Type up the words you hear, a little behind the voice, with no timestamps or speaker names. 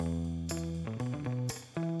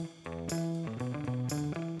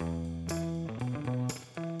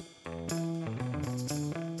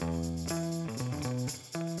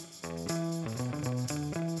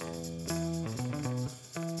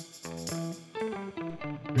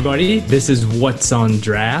Everybody, this is What's on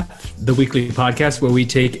Draft, the weekly podcast where we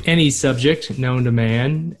take any subject known to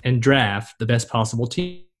man and draft the best possible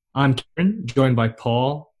team. I'm Karen, joined by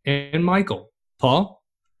Paul and Michael. Paul,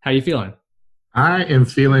 how you feeling? I am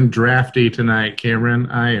feeling drafty tonight, Cameron.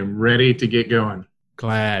 I am ready to get going.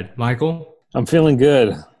 Glad. Michael? I'm feeling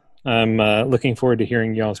good. I'm looking forward to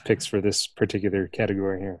hearing y'all's picks for this particular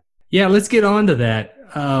category here. Yeah, let's get on to that.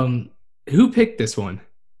 Who picked this one?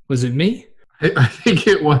 Was it me? I think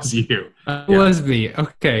it was you. It was me.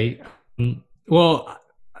 Okay. Well,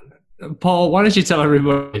 Paul, why don't you tell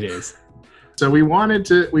everybody what it is? So we wanted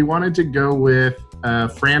to go with a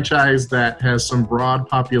franchise that has some broad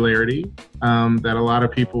popularity that a lot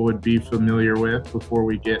of people would be familiar with before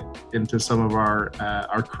we get into some of our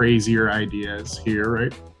crazier ideas here,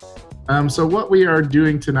 right? So what we are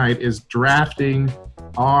doing tonight is drafting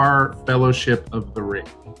our Fellowship of the Ring.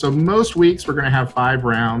 So most weeks we're going to have 5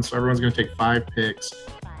 rounds. So everyone's going to take 5 picks.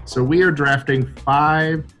 So we are drafting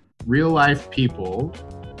 5 real-life people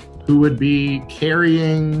who would be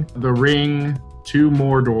carrying the ring to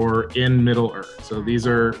Mordor in Middle-earth. So these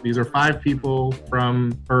are 5 people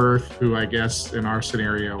from Earth who I guess in our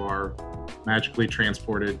scenario are magically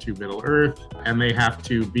transported to Middle-earth, and they have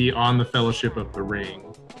to be on the Fellowship of the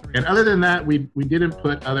Ring. And other than that, we didn't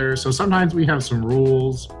put other. So sometimes we have some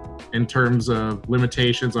rules in terms of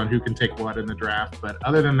limitations on who can take what in the draft. But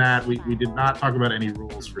other than that, we did not talk about any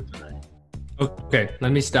rules for today. Okay,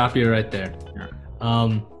 let me stop you right there.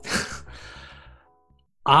 Yeah.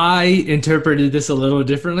 I interpreted this a little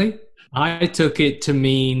differently. I took it to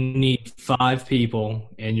mean you need 5 people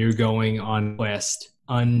and you're going on quest,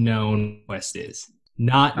 unknown quest is.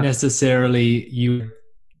 Not necessarily you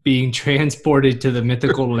being transported to the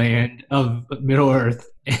mythical land of Middle-earth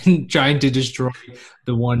and trying to destroy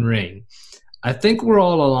the One Ring. I think we're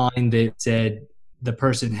all aligned that said the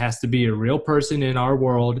person has to be a real person in our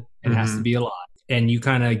world and has to be alive. And you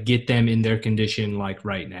kind of get them in their condition like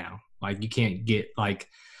right now. Like you can't get like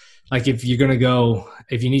if you're going to go,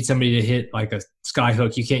 if you need somebody to hit like a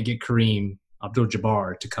skyhook, you can't get Kareem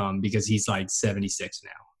Abdul-Jabbar to come because he's like 76 now.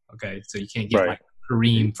 Okay. So you can't get like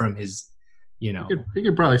Kareem from his, you know. He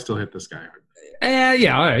could probably still hit this guy.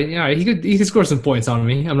 Yeah, all right. Yeah, he could score some points on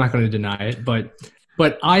me. I'm not going to deny it, but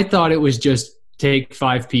I thought it was just take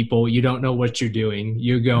 5 people. You don't know what you're doing.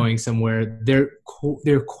 You're going somewhere. They're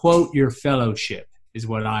quote your fellowship is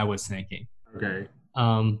what I was thinking. Okay.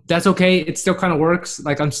 That's okay. It still kind of works.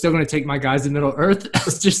 Like I'm still going to take my guys in Middle Earth.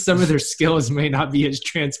 It's just some of their skills may not be as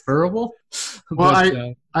transferable.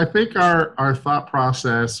 Well, I think our thought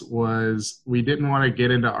process was we didn't want to get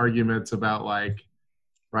into arguments about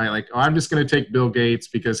I'm just going to take Bill Gates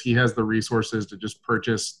because he has the resources to just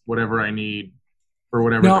purchase whatever I need for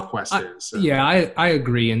whatever the quest is. So. Yeah, I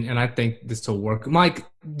agree, and I think this will work. Mike,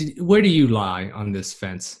 where do you lie on this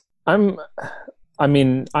fence? I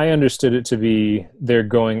mean, I understood it to be they're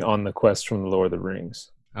going on the quest from the Lord of the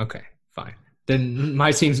Rings. Okay, fine. Then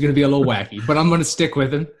my team's going to be a little wacky, but I'm going to stick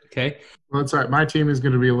with him, okay? Well, that's all right. My team is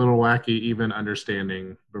going to be a little wacky, even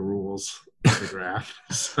understanding the rules of the draft.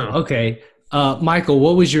 So. Okay. Michael,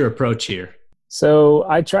 what was your approach here? So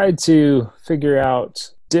I tried to figure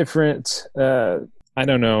out different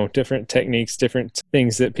techniques, different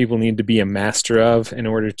things that people need to be a master of in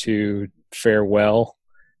order to fare well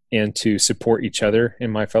and to support each other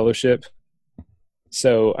in my fellowship.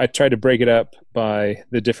 So I tried to break it up by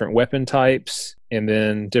the different weapon types and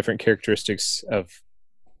then different characteristics of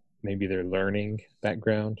maybe their learning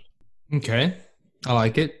background. Okay. I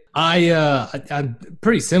like it. I'm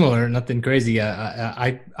pretty similar, nothing crazy.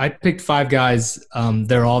 I picked 5 guys.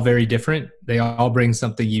 They're all very different. They all bring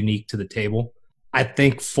something unique to the table. I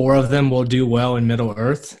think 4 of them will do well in Middle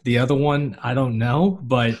Earth. The other one, I don't know,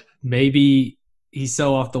 but maybe he's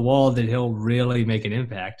so off the wall that he'll really make an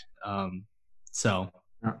impact. Paul,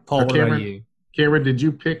 what about you? Cameron, did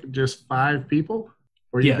you pick just 5 people,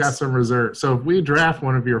 or you got some reserve? So if we draft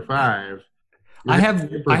one of your 5. I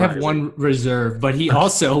have one reserve, but he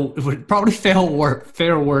also would probably fare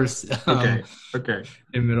worse. Okay.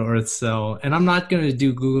 In Middle Earth, so and I'm not gonna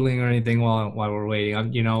do Googling or anything while we're waiting.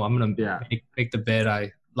 I'm gonna make the bed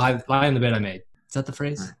I lie in the bed I made. Is that the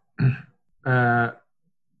phrase?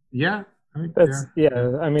 Yeah. I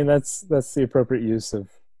mean that's the appropriate use of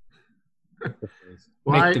the phrase.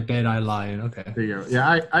 Make the bed I lie in. Okay. There you go.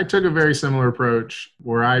 Yeah, I took a very similar approach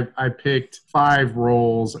where I picked 5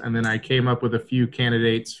 roles and then I came up with a few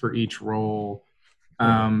candidates for each role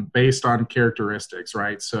based on characteristics,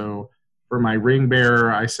 right? So for my ring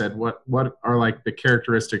bearer, I said what are like the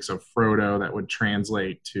characteristics of Frodo that would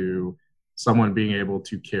translate to someone being able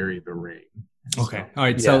to carry the ring. Okay. So, All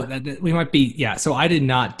right. So we might be, yeah. So I did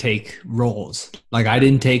not take roles. Like I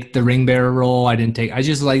didn't take the ring bearer role. I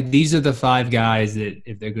just like, these are the 5 guys that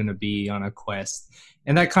if they're going to be on a quest,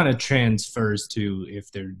 and that kind of transfers to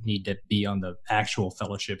if they need to be on the actual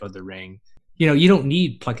Fellowship of the Ring. You know, you don't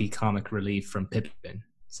need plucky comic relief from Pippin.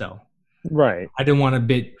 So Right. I didn't want to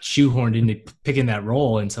be shoehorned into picking that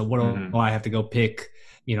role. And so what Mhm. do I have to go pick,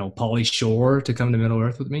 Pauly Shore to come to Middle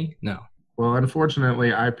Earth with me? No. Well,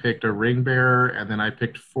 unfortunately, I picked a ring bearer, and then I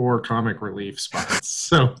picked 4 comic relief spots.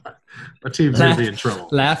 So my team's going to be in trouble.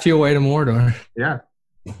 Laugh your way to Mordor. Yeah,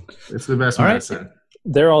 it's the best All right. medicine.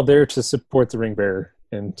 They're all there to support the ring bearer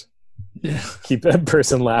and keep that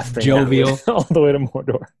person laughing Jovial. all the way to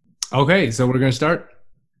Mordor. Okay, so we're going to start?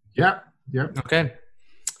 Yep. Okay.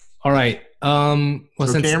 All right. Well, So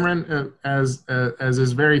since Cameron, as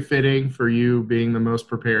is very fitting for you being the most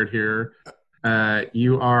prepared here,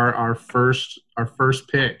 you are our first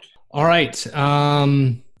pick. all right.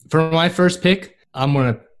 For my first pick, I'm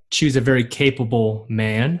going to choose a very capable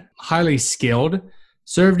man, highly skilled,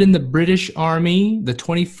 served in the British Army, the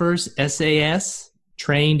 21st SAS,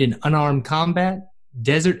 trained in unarmed combat,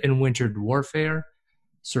 desert and winter warfare,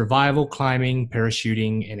 survival, climbing,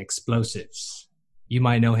 parachuting, and explosives. You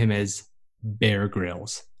might know him as Bear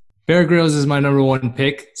Grylls. Bear Grylls is my number 1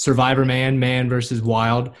 pick. Survivor man versus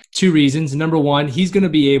wild. 2 reasons. Number 1, he's going to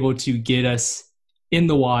be able to get us in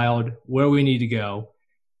the wild where we need to go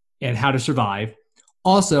and how to survive.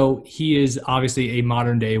 Also, he is obviously a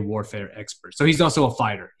modern day warfare expert. So he's also a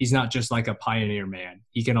fighter. He's not just like a pioneer man.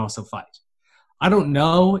 He can also fight. I don't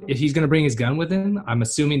know if he's going to bring his gun with him. I'm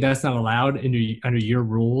assuming that's not allowed under your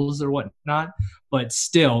rules or whatnot. But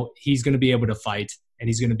still, he's going to be able to fight, and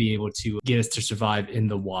he's going to be able to get us to survive in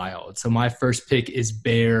the wild. So my first pick is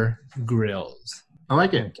Bear Grylls. I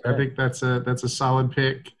like it. I think that's a solid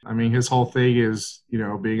pick. I mean, his whole thing is,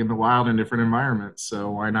 being in the wild in different environments.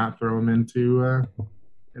 So why not throw him into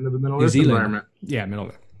the Middle Earth environment? Yeah, Middle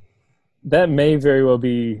Earth. That may very well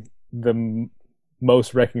be the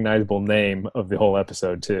most recognizable name of the whole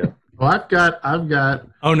episode too. Well, I've got.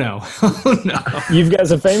 Oh no! Oh no! You've got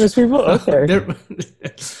some famous people. Okay.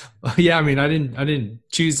 Yeah, I mean, I didn't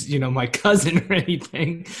choose, my cousin or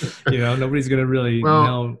anything. Nobody's gonna really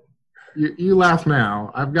know. You laugh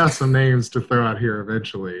now. I've got some names to throw out here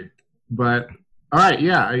eventually, but all right,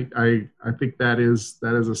 yeah, I think that is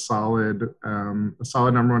a solid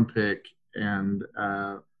number 1 pick, and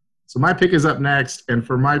so my pick is up next, and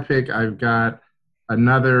for my pick, I've got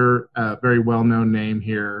another very well-known name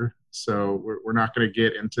here. So we're not going to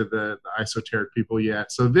get into the esoteric people yet.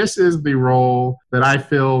 So this is the role that I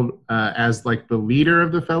filled as like the leader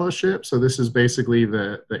of the Fellowship. So this is basically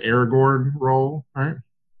the Aragorn role, right?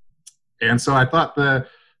 And so I thought the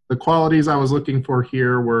qualities I was looking for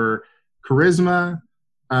here were charisma,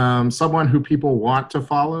 someone who people want to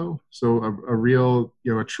follow. So a real,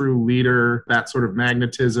 a true leader, that sort of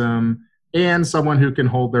magnetism, and someone who can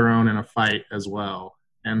hold their own in a fight as well.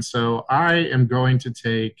 And so I am going to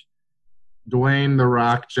take Dwayne "The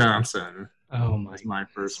Rock" Johnson. As my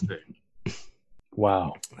first pick.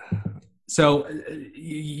 Wow. So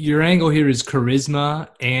your angle here is charisma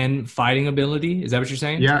and fighting ability. Is that what you're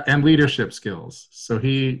saying? Yeah, and leadership skills. So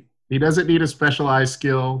he doesn't need a specialized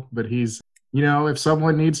skill, but he's, if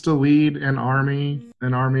someone needs to lead an army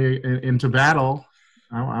into battle,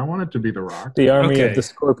 I want it to be The Rock. The army of the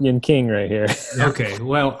Scorpion King right here. Okay,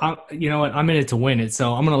 well, you know what? I'm in it to win it,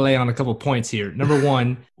 so I'm going to lay on a couple points here. Number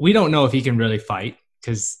 1, we don't know if he can really fight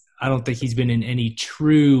because I don't think he's been in any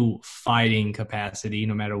true fighting capacity,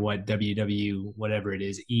 no matter what WW, whatever it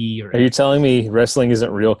is, E or. Are you telling me wrestling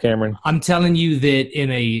isn't real, Cameron? I'm telling you that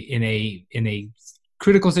in a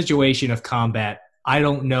critical situation of combat, I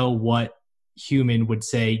don't know what human would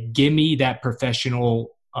say, "Give me that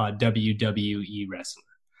professional WWE wrestler,"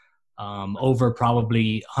 over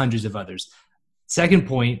probably hundreds of others. Second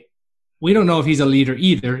point, we don't know if he's a leader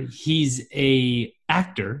either. He's an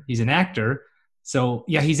actor. So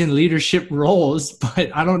yeah, he's in leadership roles, but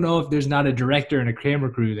I don't know if there's not a director and a camera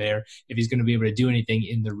crew there, if he's going to be able to do anything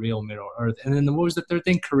in the real Middle Earth. And then what was the third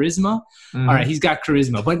thing? Charisma? Mm-hmm. All right, he's got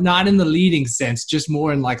charisma, but not in the leading sense, just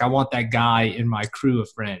more in like, I want that guy in my crew of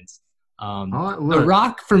friends. The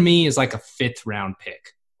Rock for me is like a 5th round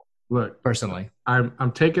pick. Look, personally,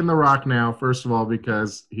 I'm taking The Rock now. First of all,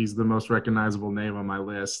 because he's the most recognizable name on my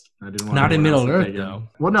list. I didn't want not in Middle Earth though.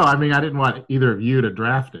 Well, no, I mean I didn't want either of you to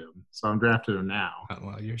draft him, so I'm drafting him now. Oh,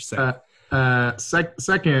 well, you're second.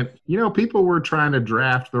 Second, people were trying to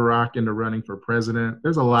draft The Rock into running for president.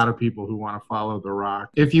 There's a lot of people who want to follow The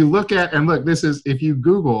Rock. If you look, this is if you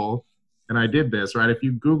Google. And I did this, right? If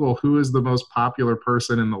you Google who is the most popular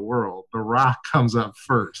person in the world, The Rock comes up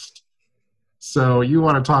first. So you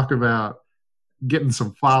want to talk about getting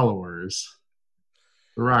some followers?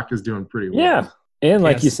 The Rock is doing pretty well. Yeah, and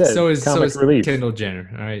like you Yes, said, so comic is relief. Kendall Jenner.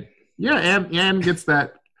 All right. Yeah, and gets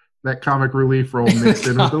that comic relief role mixed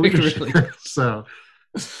in with the Comic leadership. relief. So,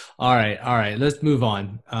 All right. Let's move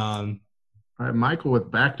on. all right, Michael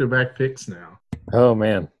with back-to-back picks now. Oh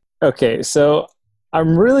man. Okay, so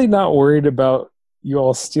I'm really not worried about you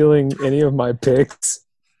all stealing any of my picks,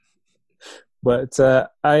 but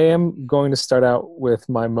I am going to start out with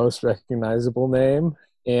my most recognizable name,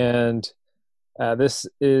 and this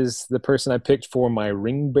is the person I picked for my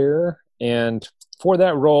ring bearer. And for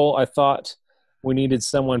that role, I thought we needed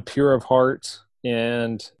someone pure of heart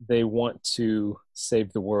and they want to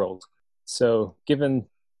save the world. So, given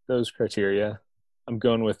those criteria, I'm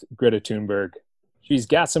going with Greta Thunberg. She's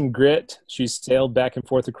got some grit. She's sailed back and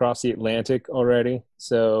forth across the Atlantic already.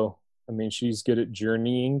 So, I mean, she's good at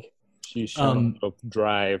journeying. She's shown a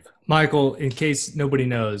drive. Michael, in case nobody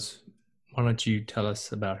knows, why don't you tell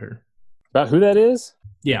us about her? About who that is?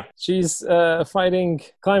 Yeah. She's fighting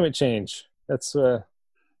climate change. That's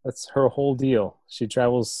her whole deal. She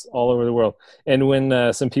travels all over the world. And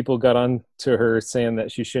when some people got on to her saying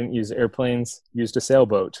that she shouldn't use airplanes, used a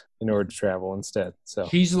sailboat in order to travel instead. So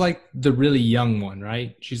She's like the really young one,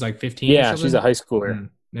 right? She's like 15. yeah, she's a high schooler.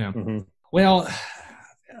 Yeah. Mm-hmm. Well,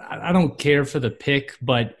 I don't care for the pick,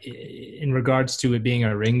 but in regards to it being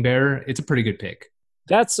a ring bearer, it's a pretty good pick.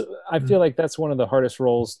 I feel like that's one of the hardest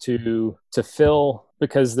roles to fill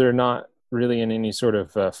because they're not really in any sort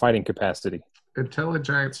of fighting capacity. Until a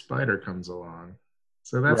giant spider comes along.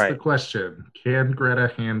 So that's Right. the question. Can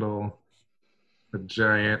Greta handle a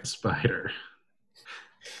giant spider?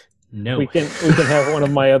 No. We can have one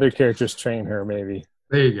of my other characters train her, maybe.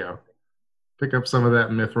 There you go. Pick up some of that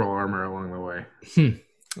mithril armor along the way.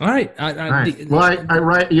 All right. All right. Well,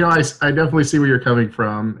 I definitely see where you're coming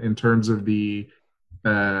from in terms of the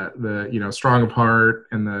strong of heart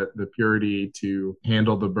and the purity to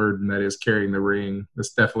handle the burden that is carrying the ring.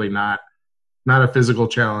 It's definitely not a physical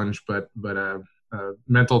challenge, but a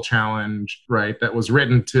mental challenge, right? That was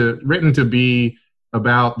written to be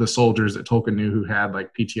about the soldiers that Tolkien knew who had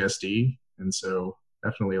like PTSD, and so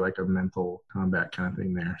definitely like a mental combat kind of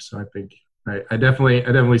thing there. So I think I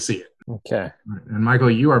definitely see it. Okay. Right. And Michael,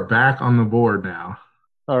 you are back on the board now.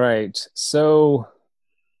 All right. So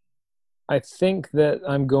I think that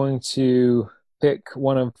I'm going to pick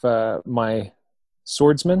one of my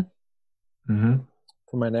swordsmen for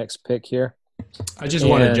my next pick here. I just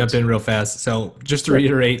want to jump in real fast. So just to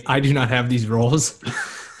reiterate, I do not have these roles.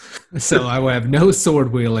 So I will have no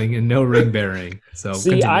sword wielding and no ring bearing. So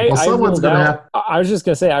see, I was just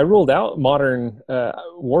going to say, I ruled out modern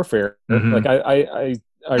warfare. Mm-hmm. Like I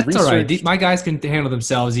That's all right. My guys can handle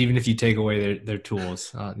themselves even if you take away their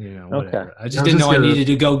tools. Whatever. Okay. I just didn't know I needed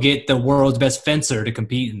to go get the world's best fencer to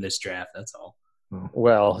compete in this draft. That's all.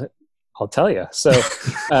 Well, I'll tell you. So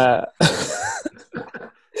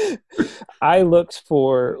I looked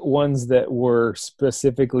for ones that were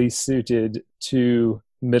specifically suited to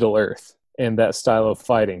Middle Earth and that style of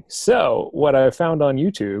fighting. So what I found on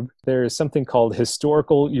YouTube, there is something called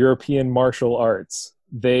Historical European Martial Arts.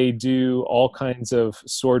 They do all kinds of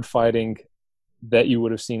sword fighting that you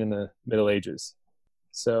would have seen in the Middle Ages.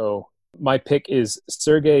 So my pick is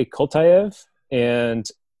Sergei Koltaev, and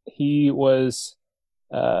he was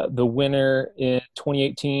the winner in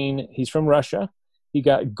 2018. He's from Russia. He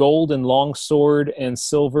got gold in long sword and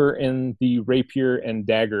silver in the rapier and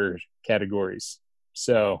dagger categories.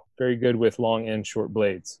 So very good with long and short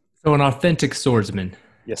blades. So an authentic swordsman.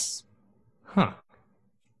 Yes. Huh.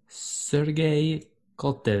 Sergei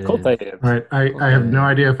Koltaev. All right. I have no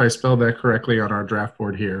idea if I spelled that correctly on our draft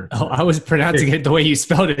board here. Oh, I was pronouncing it the way you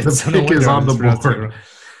spelled it. The pick is on the board.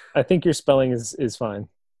 I think your spelling is fine.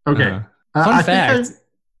 Okay. Fun fact.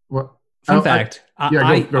 Fun fact.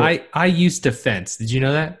 Go. I used to fence. Did you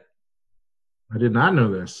know that? I did not know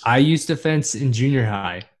this. I used to fence in junior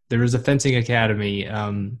high. There was a fencing academy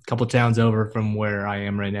a couple towns over from where I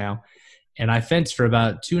am right now. And I fenced for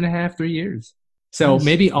about 2.5, 3 years. So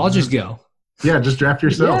maybe I'll just go. Yeah, just draft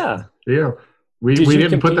yourself. Yeah. We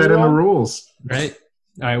didn't put that in the rules. Right.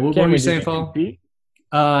 All right. What were you saying, Paul?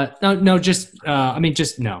 No, just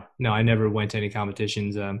no. I never went to any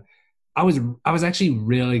competitions. I was actually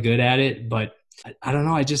really good at it, but I don't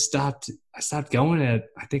know. I just stopped. I stopped going at.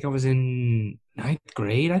 I think I was in 9th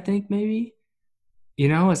grade. I think maybe.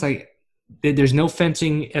 It's like there's no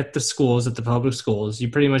fencing at the public schools. You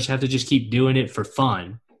pretty much have to just keep doing it for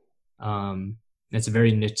fun. It's a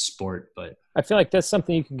very niche sport, but I feel like that's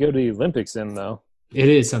something you could go to the Olympics in, though. It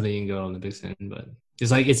is something you can go to the Olympics in, but It's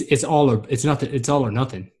like it's all or it's nothing. It's all or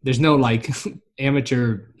nothing. There's no like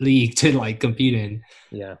amateur league to like compete in.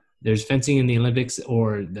 Yeah. There's fencing in the Olympics,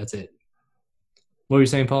 or that's it. What were you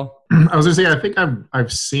saying, Paul? I was gonna say I think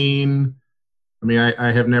I've seen. I mean,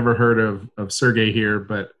 I have never heard of Sergey here,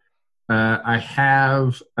 but I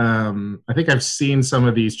have. I think I've seen some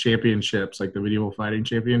of these championships, like the medieval fighting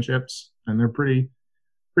championships, and they're pretty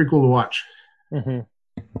cool to watch. Mm-hmm.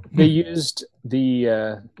 They used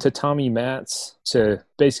the tatami mats to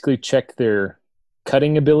basically check their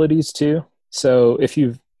cutting abilities too. So if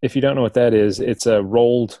you don't know what that is, it's a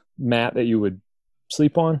rolled mat that you would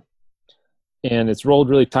sleep on, and it's rolled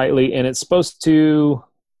really tightly, and it's supposed to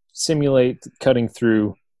simulate cutting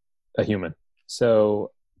through a human.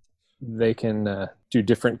 So they can do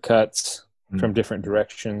different cuts from different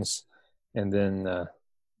directions, and then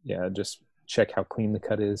just check how clean the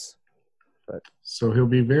cut is. But so he'll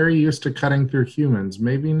be very used to cutting through humans.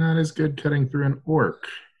 Maybe not as good cutting through an orc.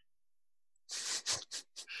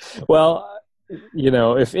 Well,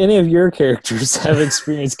 if any of your characters have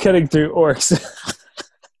experience cutting through orcs.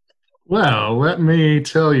 Well, let me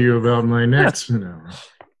tell you about my next. No.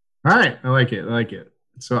 All right, I like it.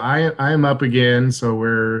 So I am up again. So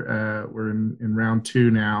we're in round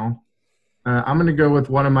 2 now. I'm going to go with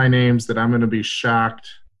one of my names that I'm going to be shocked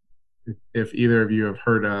if either of you have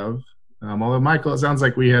heard of. Although Michael, it sounds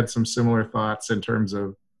like we had some similar thoughts in terms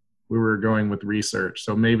of we were going with research.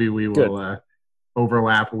 So maybe we will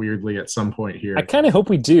overlap weirdly at some point here. I kind of hope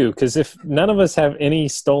we do, because if none of us have any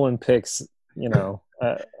stolen picks, I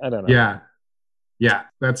don't know. Yeah,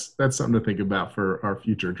 that's something to think about for our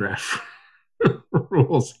future draft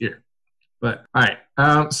rules here. But all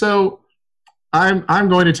right, so I'm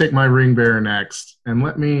going to take my ring bearer next, and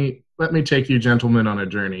let me take you gentlemen on a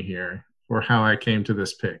journey here for how I came to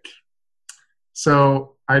this pick.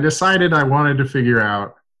 So I decided I wanted to figure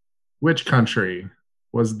out which country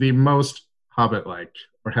was the most Hobbit-like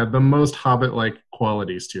or had the most Hobbit-like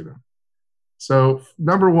qualities to them. So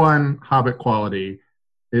number one Hobbit quality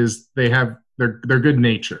is they're good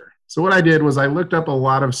nature. So what I did was I looked up a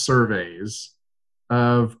lot of surveys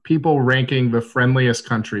of people ranking the friendliest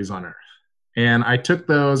countries on Earth. And I took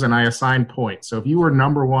those and I assigned points. So if you were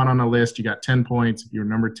number 1 on a list, you got 10 points. If you were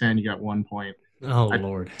number 10, you got 1 point. Oh,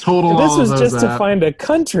 Lord. Total all of those up. This was just to find a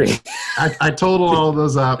country. I totaled all of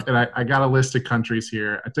those up, and I got a list of countries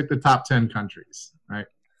here. I took the top 10 countries, right?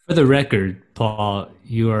 For the record, Paul,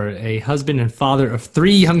 you are a husband and father of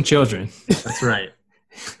 3 young children. That's right.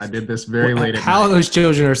 I did this very late at How night. those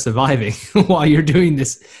children are surviving while you're doing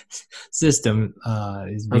this system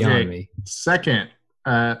is beyond me. Second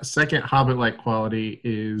Hobbit-like quality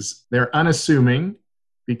is they're unassuming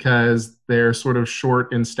because they're sort of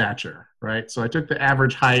short in stature, right? So I took the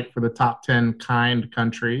average height for the top 10 kind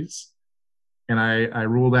countries, and I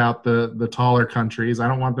ruled out the taller countries. I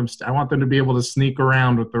don't want them. I want them to be able to sneak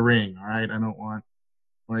around with the ring. All right, I don't want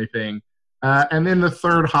anything. And then the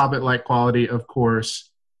third Hobbit-like quality, of course,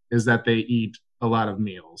 is that they eat a lot of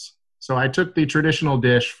meals. So I took the traditional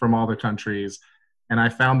dish from all the countries, and I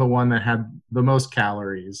found the one that had the most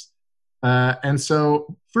calories. And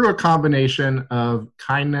so through a combination of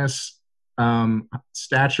kindness,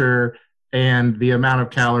 stature, and the amount of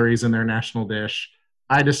calories in their national dish,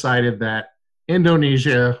 I decided that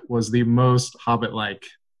Indonesia was the most Hobbit-like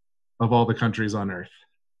of all the countries on Earth.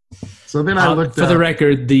 So then I looked for the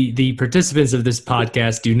record, the participants of this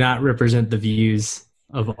podcast do not represent the views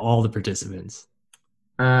of all the participants.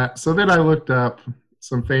 So then I looked up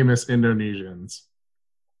some famous Indonesians,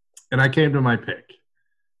 and I came to my pick,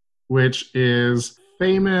 which is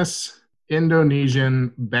famous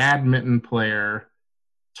Indonesian badminton player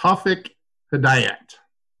Taufik Hidayat.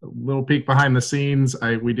 A little peek behind the scenes.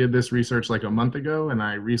 We did this research like a month ago, and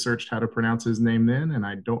I researched how to pronounce his name then, and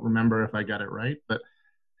I don't remember if I got it right. But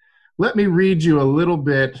let me read you a little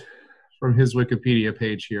bit from his Wikipedia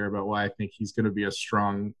page here about why I think he's going to be a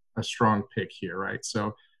strong pick here, right?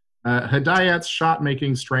 So Hidayat's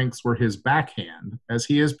shot-making strengths were his backhand, as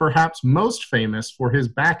he is perhaps most famous for his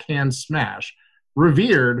backhand smash,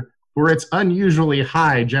 revered for its unusually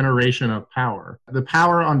high generation of power. The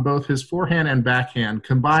power on both his forehand and backhand,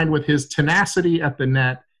 combined with his tenacity at the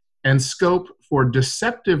net and scope for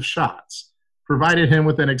deceptive shots, provided him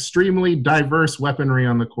with an extremely diverse weaponry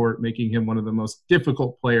on the court, making him one of the most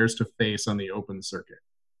difficult players to face on the open circuit.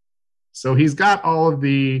 So he's got all of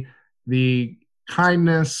the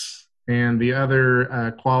kindness and the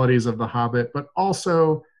other qualities of the Hobbit, but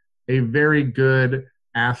also a very good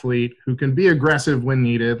athlete who can be aggressive when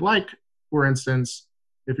needed, like, for instance,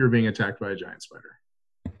 if you're being attacked by a giant spider.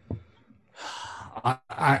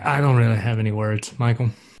 I don't really have any words,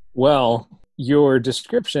 Michael. Well, your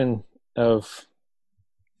description of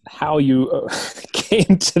how you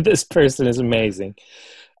came to this person is amazing.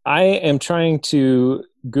 I am trying to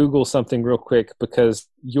Google something real quick because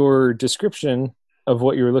your description of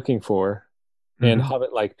what you were looking for and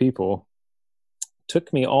Hobbit-like people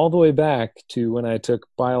took me all the way back to when I took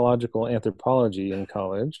biological anthropology in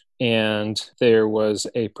college. And there was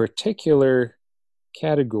a particular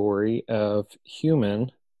category of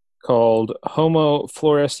human called Homo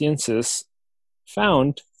floresiensis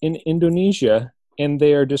found in Indonesia, and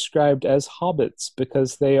they are described as hobbits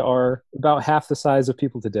because they are about half the size of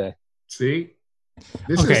people today. See,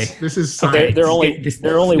 this is science. Okay, they're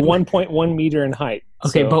only 1.1 meter in height.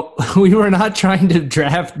 Okay, so. But we were not trying to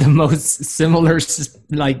draft the most similar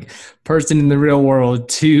like person in the real world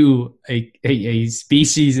to a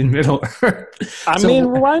species in Middle Earth. I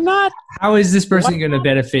mean, why not? How is this person going to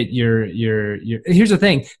benefit your? Here's the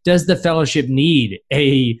thing: does the fellowship need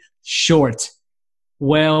a short,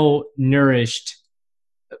 well-nourished,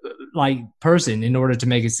 like person in order to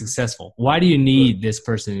make it successful? Why do you need this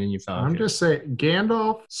person in your fellowship? I'm just saying,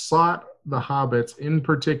 Gandalf sought the hobbits in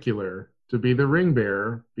particular to be the ring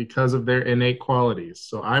bearer because of their innate qualities.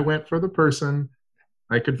 So I went for the person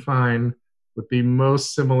I could find with the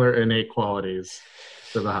most similar innate qualities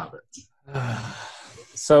to the hobbits.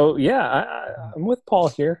 So yeah, I'm with Paul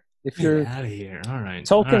here. If you're out of here, all right.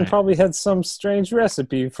 Tolkien probably had some strange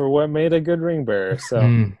recipe for what made a good ring bearer.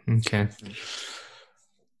 So okay.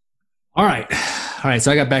 All right.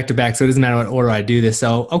 So I got back to back, so it doesn't matter what order I do this.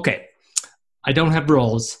 So okay, I don't have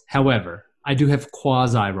roles. However, I do have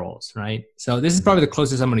quasi roles, right? So this is probably the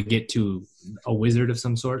closest I'm going to get to a wizard of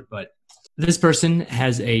some sort. But this person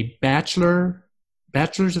has a bachelor's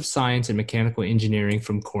of science in mechanical engineering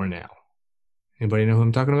from Cornell. Anybody know who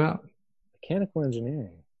I'm talking about? Mechanical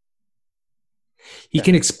engineering. He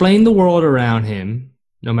can explain the world around him,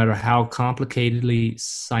 no matter how complicatedly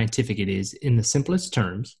scientific it is, in the simplest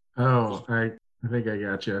terms. Oh, I think I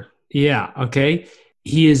got you. Yeah, okay.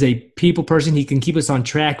 He is a people person. He can keep us on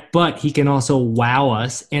track, but he can also wow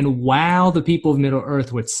us and wow the people of Middle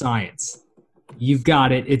Earth with science. You've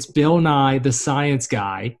got it. It's Bill Nye, the science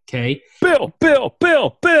guy, okay? Bill!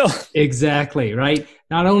 Exactly, right?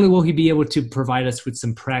 Not only will he be able to provide us with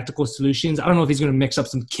some practical solutions, I don't know if he's going to mix up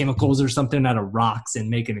some chemicals or something out of rocks and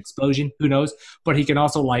make an explosion, who knows? But he can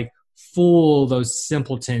also like fool those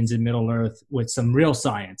simpletons in Middle Earth with some real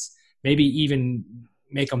science, maybe even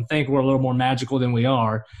make them think we're a little more magical than we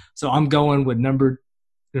are. So I'm going with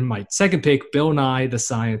in my second pick, Bill Nye, the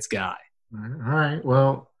science guy. All right.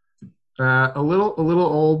 Well, a little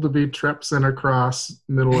old to be trepsing across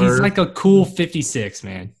Middle Earth. He's like a cool 56,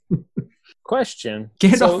 man. Question.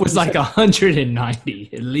 Gandalf was like 190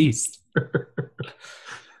 at least.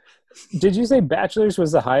 Did you say bachelor's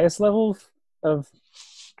was the highest level of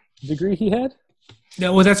degree he had?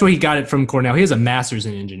 No, well, that's where he got it from Cornell. He has a master's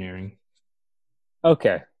in engineering.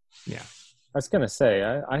 Okay. Yeah. I was gonna say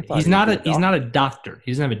I thought he's not a doctor.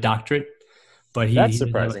 He doesn't have a doctorate, but that's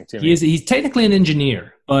surprising to me. He's technically an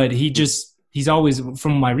engineer, but he's always,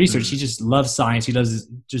 from my research, he just loves science. He does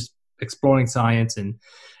just exploring science, and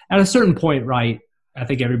at a certain point, right, I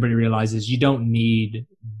think everybody realizes you don't need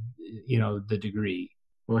the degree.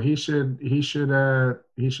 Well, he should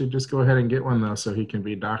just go ahead and get one though, so he can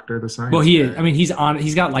be Doctor the Science. Well, guy. I mean, he's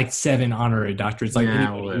got like 7 honorary doctorates, like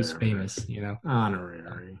anybody who's famous,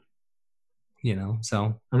 Honorary.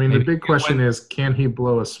 So I mean, the big question is, can he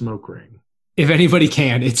blow a smoke ring? If anybody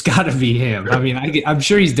can, it's got to be him. I mean, I'm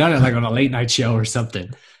sure he's done it like on a late night show or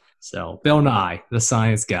something. So Bill Nye, the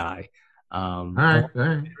science guy. All right.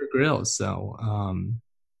 Grills. So I'm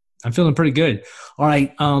feeling pretty good. All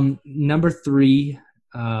right. Number 3.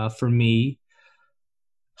 For me.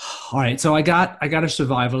 All right. So I got a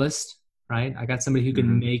survivalist, right? I got somebody who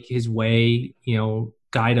can make his way,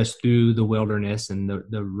 guide us through the wilderness and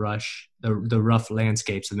the rough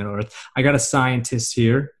landscapes of Middle Earth. I got a scientist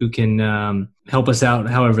here who can help us out,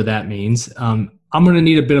 however that means. I'm going to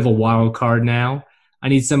need a bit of a wild card now. I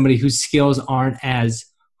need somebody whose skills aren't as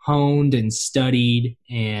honed and studied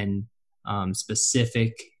and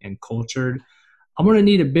specific and cultured. I'm going to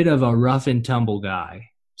need a bit of a rough and tumble guy.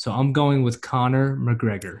 So I'm going with Conor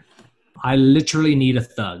McGregor. I literally need a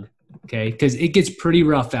thug, okay? Because it gets pretty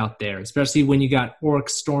rough out there, especially when you got orcs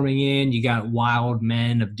storming in, you got wild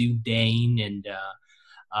men of Dúnedain and,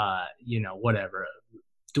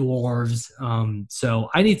 dwarves. So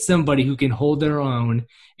I need somebody who can hold their own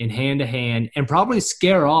in hand-to-hand and probably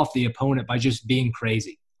scare off the opponent by just being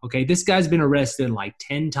crazy, okay? This guy's been arrested like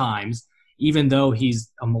 10 times, even though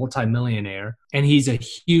he's a multimillionaire, and he's a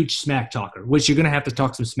huge smack talker, which you're going to have to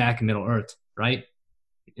talk some smack in Middle Earth, right?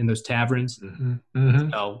 In those taverns.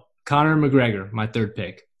 So Conor McGregor, my third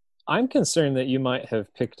pick. I'm concerned that you might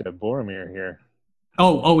have picked a Boromir here.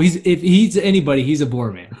 If he's anybody, he's a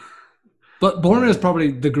Boromir. But Boromir is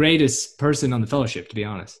probably the greatest person on the Fellowship, to be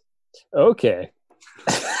honest. Okay.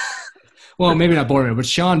 Well, maybe not Boromir, but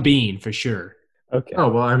Sean Bean for sure. Okay. Oh,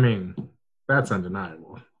 well, I mean, that's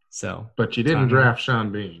undeniable. So, But you didn't draft Sean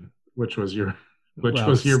Bean, which was your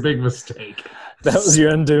big mistake. That was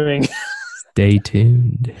your undoing. Stay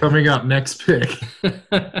tuned. Coming up, next pick.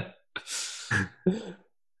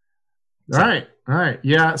 All right.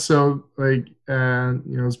 Yeah, so like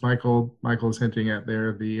as Michael's hinting at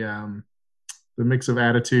there, the mix of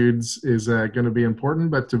attitudes is going to be important,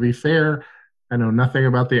 but to be fair, I know nothing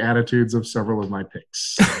about the attitudes of several of my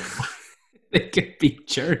picks. They could be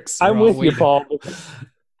jerks. I'm with you, Paul.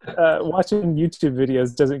 Watching YouTube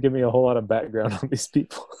videos doesn't give me a whole lot of background on these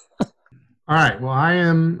people. All right. Well,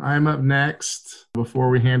 I'm up next before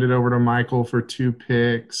we hand it over to Michael for 2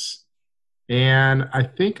 picks. And I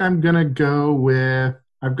think I'm going to go with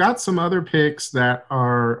 – I've got some other picks that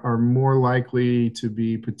are more likely to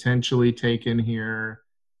be potentially taken here.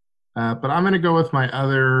 But I'm going to go with my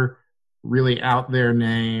other really out there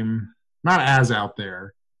name, not as out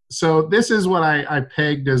there. So this is what I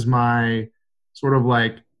pegged as my sort of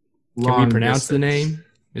like long Can we pronounce distance. the name?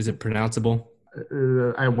 Is it pronounceable?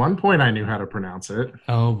 At one point, I knew how to pronounce it.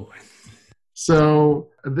 Oh boy! So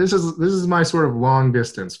this is my sort of long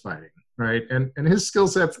distance fighting, right? And his skill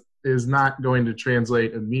set is not going to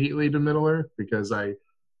translate immediately to Middle Earth because I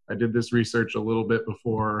did this research a little bit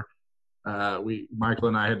before Michael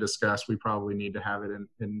and I had discussed we probably need to have it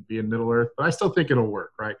be in Middle Earth, but I still think it'll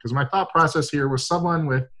work, right? Because my thought process here was someone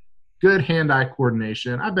with good hand-eye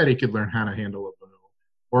coordination. I bet he could learn how to handle a bow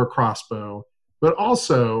or a crossbow, but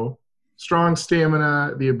also strong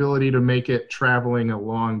stamina, the ability to make it traveling a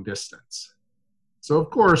long distance. So, of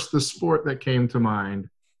course, the sport that came to mind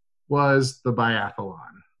was the biathlon.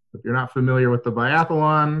 If you're not familiar with the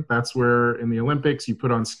biathlon, that's where in the Olympics you put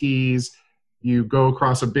on skis, you go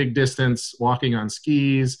across a big distance walking on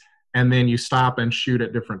skis, and then you stop and shoot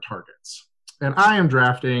at different targets. And I am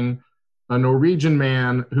drafting a Norwegian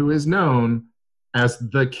man who is known as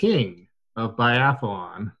the king of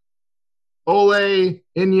biathlon, Ole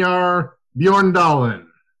Inyar Bjorndalen.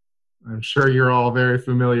 I'm sure you're all very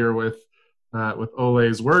familiar with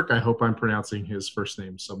Ole's work. I hope I'm pronouncing his first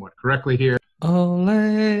name somewhat correctly here. Ole,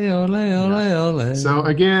 ole, ole, ole. So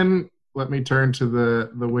again, let me turn to the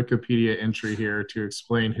Wikipedia entry here to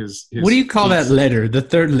explain his what do you call that letter? The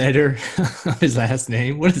third letter of his last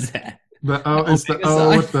name? What is that? It's the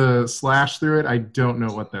O with the slash through it. I don't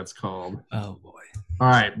know what that's called. Oh boy. All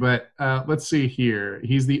right, but let's see here.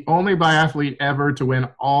 He's the only biathlete ever to win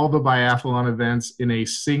all the biathlon events in a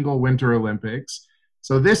single Winter Olympics.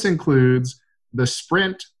 So this includes the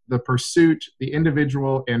sprint, the pursuit, the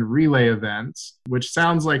individual, and relay events, which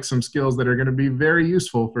sounds like some skills that are going to be very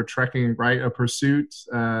useful for trekking, right? A pursuit,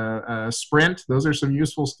 a sprint. Those are some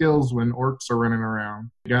useful skills when orcs are running around.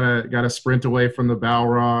 You gotta sprint away from the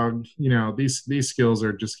Balrog. You know, these skills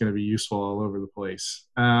are just going to be useful all over the place.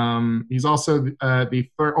 He's also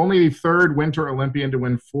only the third Winter Olympian to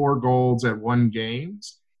win 4 golds at one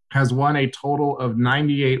Games. Has won a total of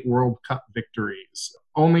 98 World Cup victories.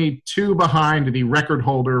 Only 2 behind the record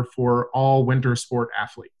holder for all winter sport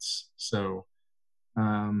athletes. So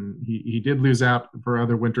he did lose out for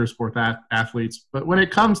other winter sport athletes. But when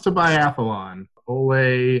it comes to biathlon,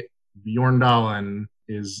 Ole Bjorndalen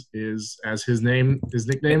is as his nickname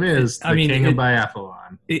is, the king of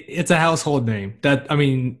biathlon. It's a household name.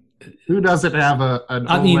 Who doesn't have an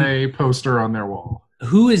Ole poster on their wall?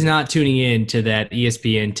 Who is not tuning in to that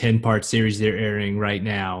ESPN 10-part series they're airing right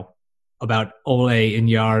now about Ole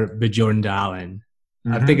Inyar Bjorndalen?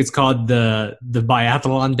 Mm-hmm. I think it's called the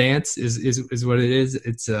biathlon dance is what it is.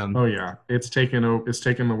 It's oh yeah, it's taken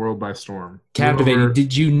the world by storm. Captivating.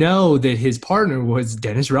 Did you know that his partner was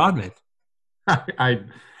Dennis Rodman?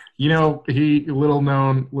 He little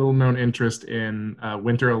known interest in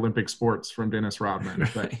Winter Olympic sports from Dennis Rodman,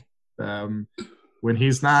 but when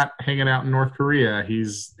he's not hanging out in North Korea,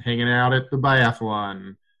 he's hanging out at the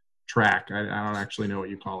biathlon track. I don't actually know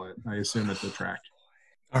what you call it. I assume it's a track.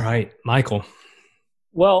 All right, Michael.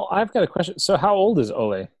 Well, I've got a question. So how old is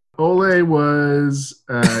Ole? Ole was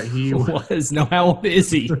how old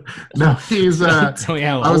is he? No, he's Tell me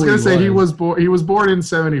how old I was going to say he he was born in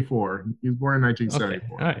 1974. He was born in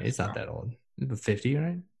 1974. Okay. All right, he's not that old. 50,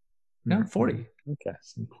 right? No, 40. Okay.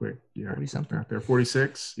 Some quick, yeah. 40 something. Out there,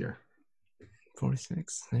 46, yeah.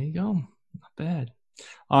 46. There you go. Not bad.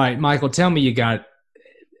 All right, Michael, tell me you got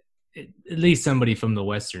at least somebody from the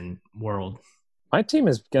Western world. My team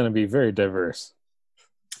is going to be very diverse.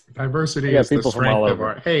 Diversity is the strength of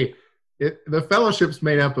our. Hey, the fellowship's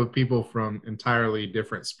made up of people from entirely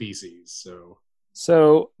different species.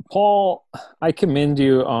 So, Paul, I commend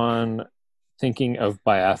you on thinking of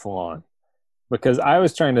biathlon because I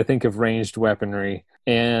was trying to think of ranged weaponry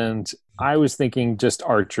and I was thinking just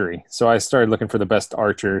archery. So I started looking for the best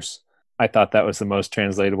archers. I thought that was the most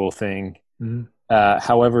translatable thing. Mhm.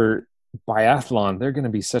 However, biathlon, they're going to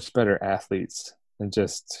be such better athletes and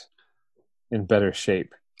just in better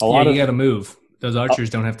shape. You got to move. Those archers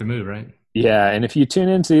don't have to move, right? Yeah, and if you tune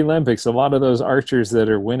into the Olympics, a lot of those archers that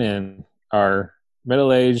are winning are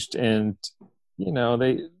middle-aged and,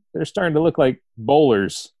 they're starting to look like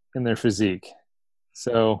bowlers in their physique.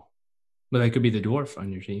 So, But they could be the dwarf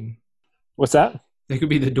on your team. what's that? They could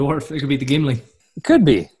be the dwarf. They could be the Gimli. It could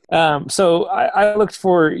be. So I looked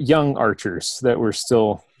for young archers that were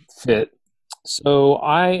still fit. So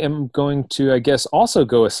I am going to, I guess, also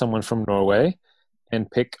go with someone from Norway and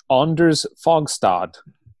pick Anders Fogstad.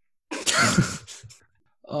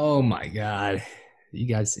 Oh my God. You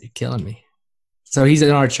guys are killing me. So he's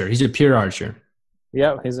an archer. He's a pure archer.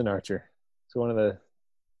 Yeah, he's an archer. He's one of the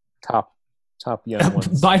top young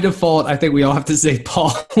ones. By default, I think we all have to say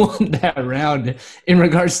Paul won that round in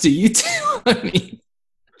regards to you two. I mean,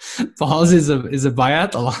 Paul's is a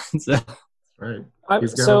biathlon. So. Right.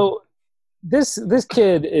 So this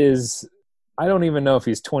kid is, I don't even know if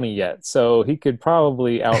he's 20 yet. So he could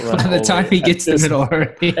probably outrun. By the time he gets to middle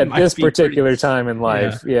already. At this particular time in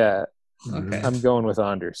life, yeah. Okay. I'm going with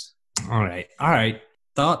Anders. All right.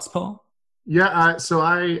 Thoughts, Paul? Yeah. So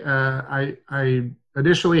I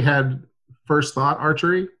initially had first thought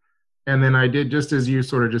archery, and then I did just as you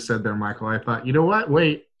sort of just said there, Michael. I thought, you know what?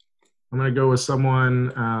 Wait, I'm going to go with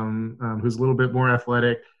someone who's a little bit more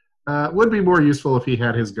athletic. Would be more useful if he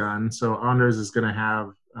had his gun. So Anders is going to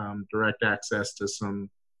have direct access to some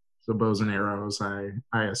bows and arrows, I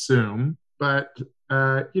assume. But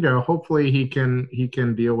hopefully he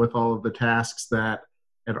can deal with all of the tasks that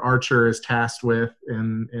an archer is tasked with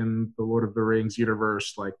in the Lord of the Rings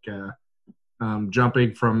universe, like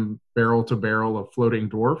jumping from barrel to barrel of floating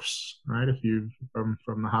dwarfs, right? If you from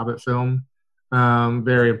the Hobbit film,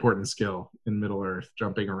 very important skill in Middle Earth,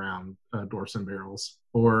 jumping around dwarfs and barrels,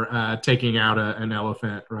 or taking out an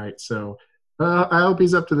elephant, right? So I hope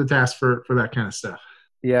he's up to the task for that kind of stuff.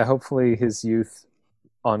 Yeah, hopefully his youth,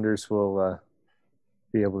 Anders, will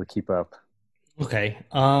be able to keep up. Okay.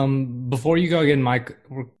 Before you go again, Mike,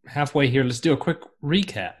 we're halfway here. Let's do a quick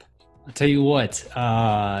recap. I'll tell you what,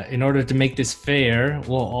 in order to make this fair,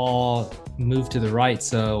 we'll all move to the right.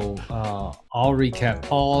 So I'll recap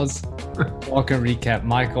Paul's. Paul can recap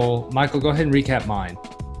Michael. Michael, go ahead and recap mine.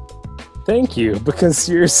 Thank you, because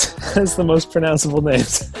yours has the most pronounceable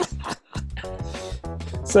names.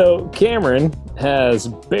 So Cameron has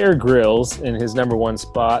Bear Grylls in his number 1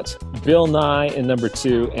 spot, Bill Nye in number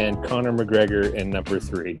 2, and Conor McGregor in number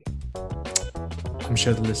 3. I'm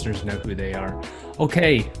sure the listeners know who they are.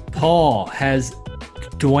 Okay, Paul has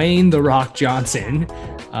Dwayne "The Rock" Johnson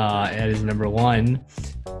at his number 1.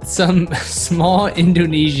 Some small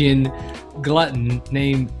Indonesian glutton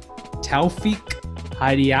named Taufik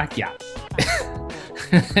Hidayat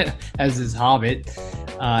as his hobbit.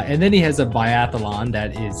 And then he has a biathlon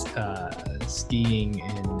that is skiing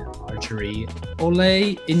and archery.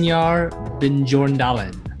 Ole Inyar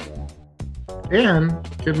Binjorndalen. And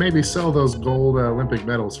could maybe sell those gold Olympic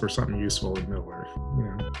medals for something useful in Middle Earth.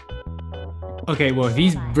 Okay, well, if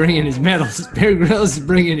he's bringing his medals, Bear Grylls is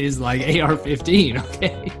bringing his, AR-15,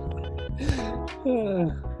 okay?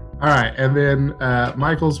 All right, and then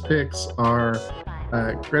Michael's picks are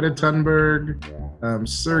Greta Thunberg,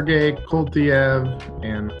 Sergei Koltiev,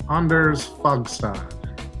 and Anders Fogstad.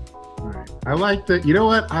 All right. I like the, you know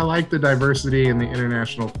what? I like the diversity and the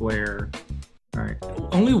international flair. All right.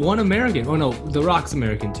 Only one American. Oh, no, The Rock's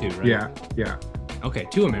American too, right? Yeah. Okay,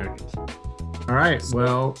 2 Americans. All right.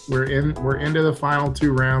 Well, we're into the final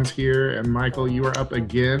 2 rounds here, and Michael, you are up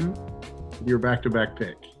again with your back-to-back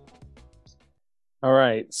pick. All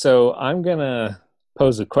right. So I'm going to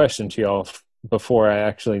pose a question to y'all before I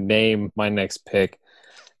actually name my next pick.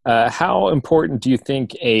 How important do you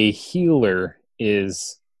think a healer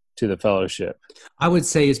is to the fellowship? I would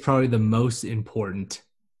say it's probably the most important.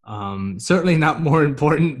 Certainly not more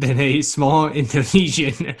important than a small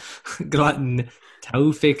Indonesian glutton,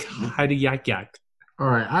 Taufik Hidayat. All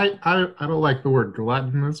right, I don't like the word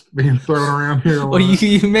glutton that's being thrown around here. Well,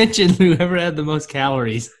 you mentioned whoever had the most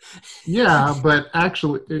calories. Yeah, but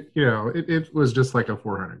actually, it was just like a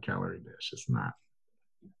 400-calorie dish. It's not.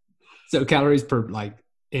 So calories per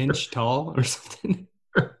inch tall or something.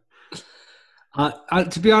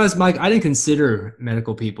 To be honest, Mike, I didn't consider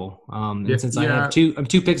medical people. Yeah, And since yeah. I'm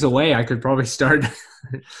 2 picks away, I could probably start.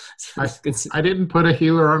 I didn't put a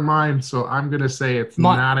healer on mine, so I'm gonna say it's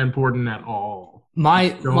my not important at all. my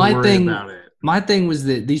Don't my worry thing about it. my thing was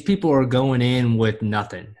that these people are going in with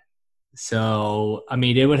nothing. So I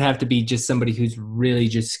mean, it would have to be just somebody who's really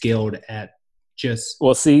just skilled at just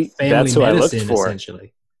Well, see, family that's who I looked medicine, for.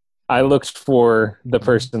 essentially. I looked for the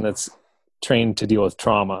person that's trained to deal with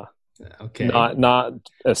trauma, Okay, not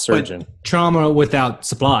a surgeon. But trauma without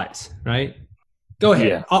supplies, right? Go ahead.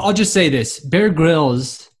 Yeah. I'll just say this: Bear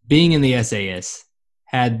Grylls, being in the SAS,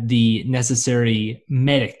 had the necessary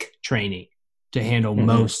medic training to handle Mhm.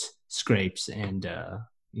 most scrapes and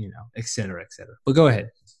et cetera, et cetera. But go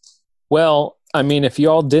ahead. Well, I mean, if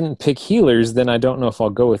y'all didn't pick healers, then I don't know if I'll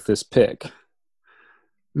go with this pick.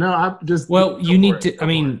 No, I'm just. Well, you go need for it, to. go I for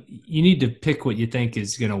mean, you need to pick what you think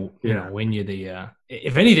is gonna, Yeah. win you the.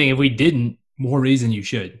 If anything, if we didn't, more reason you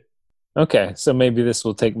should. Okay, so maybe this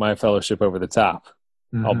will take my fellowship over the top.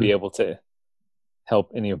 it. I'll be able to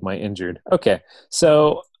help any of my injured. Okay,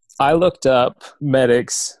 so I looked up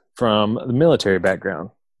medics from the military background.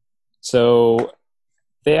 So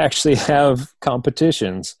they actually have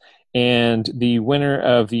competitions. And the winner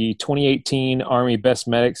of the 2018 Army Best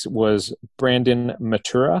Medics was Brandon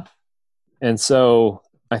Matura. And so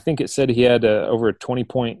I think it said he had over a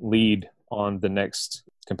 20-point lead on the next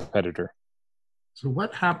competitor. So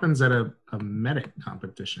what happens at a medic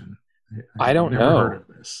competition? I don't never know. heard of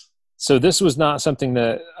this. So this was not something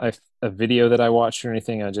that a video that I watched or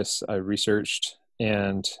anything. I researched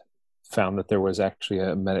and found that there was actually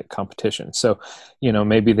a medic competition. So,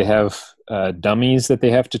 maybe they have dummies that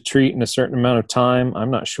they have to treat in a certain amount of time.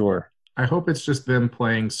 I'm not sure. I hope it's just them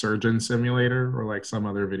playing Surgeon Simulator or like some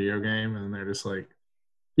other video game, and they're just like,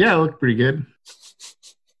 yeah, it looked pretty good.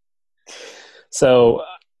 So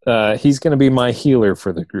he's going to be my healer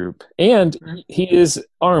for the group. And he is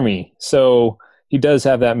Army, so he does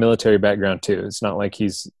have that military background too. It's not like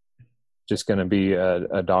he's just going to be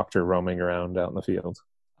a doctor roaming around out in the field.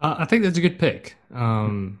 I think that's a good pick.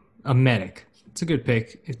 A medic. It's a good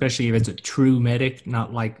pick, especially if it's a true medic,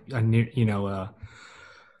 not like a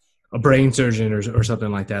brain surgeon or something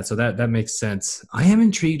like that. So that makes sense. I am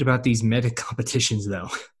intrigued about these medic competitions, though.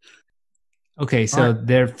 Okay, so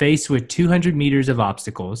they're faced with 200 meters of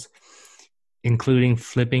obstacles, including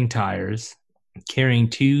flipping tires, carrying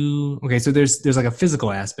two. Okay, so there's like a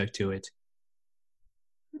physical aspect to it.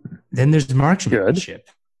 Then there's marksmanship.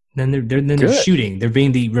 Then they're shooting. They're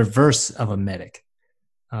being the reverse of a medic.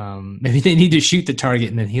 Maybe they need to shoot the target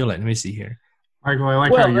and then heal it. Let me see here. Michael, I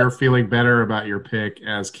like how you're feeling better about your pick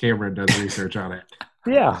as Cameron does research on it.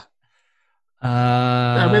 Yeah.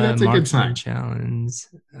 I mean, that's a good sign. Challenge,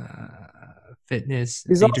 fitness,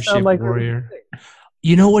 These all leadership, sound like warrior.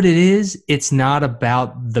 You know what it is? It's not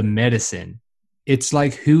about the medicine. It's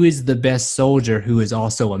like who is the best soldier who is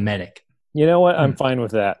also a medic. You know what? I'm fine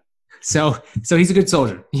with that. So he's a good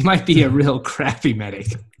soldier. He might be a real crappy medic.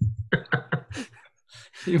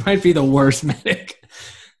 He might be the worst medic.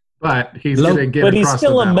 But he's going to get But he's across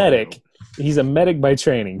still the a battle. medic. He's a medic by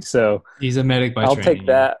training. So he's a medic by I'll training. take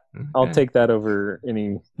that. Okay. I'll take that over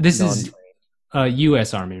any. This is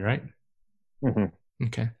U.S. Army, right? Mm-hmm.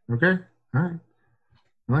 Okay. Okay. All right.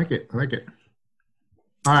 I like it.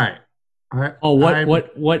 All right.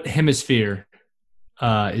 What hemisphere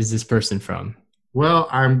is this person from? Well,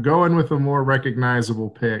 I'm going with a more recognizable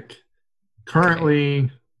pick.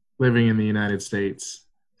 Currently living in the United States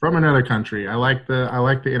from another country. I like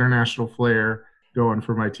the international flair going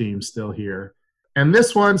for my team still here. And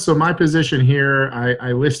this one, so my position here,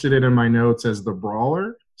 I listed it in my notes as the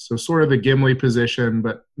brawler. So sort of the Gimli position,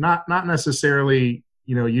 but not necessarily,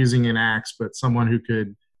 using an axe, but someone who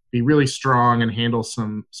could be really strong and handle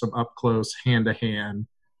some up close hand-to-hand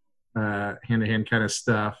kind of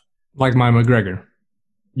stuff. Like my McGregor.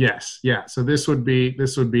 Yes, yeah. So this would be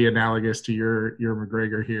analogous to your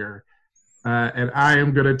McGregor here, and I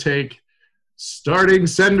am going to take starting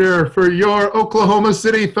sender for your Oklahoma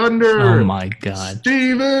City Thunder. Oh my God,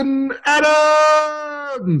 Steven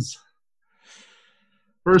Adams.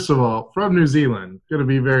 First of all, from New Zealand, going to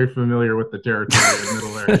be very familiar with the territory of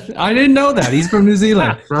Middle Earth. I didn't know that. He's from New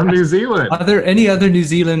Zealand. From New Zealand. Are there any other New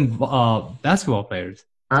Zealand basketball players?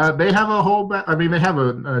 They have a whole. They have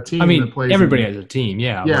a team. I mean, that plays everybody has a team.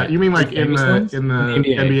 Yeah. Yeah, you mean like in the NBA.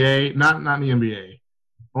 NBA? Not in the NBA.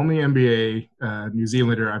 Only NBA New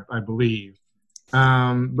Zealander, I believe.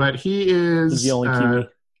 But he is. He's the only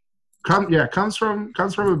Kiwi. Comes from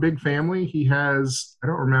a big family. He has, I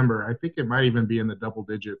don't remember. I think it might even be in the double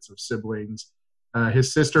digits of siblings.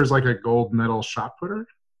 His sister's like a gold medal shot putter.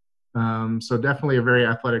 So definitely a very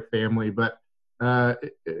athletic family. But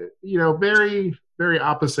very, very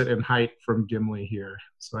opposite in height from Gimli here.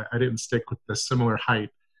 So I didn't stick with the similar height.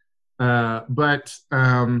 But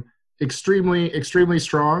extremely, extremely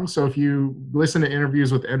strong. So if you listen to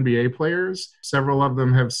interviews with NBA players, several of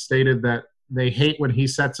them have stated that they hate when he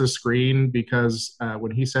sets a screen because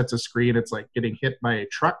when he sets a screen, it's like getting hit by a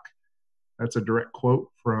truck. That's a direct quote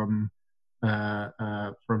from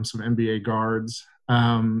some NBA guards.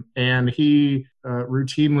 And he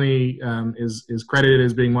routinely is credited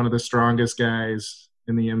as being one of the strongest guys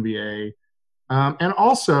in the NBA. And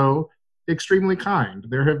also extremely kind.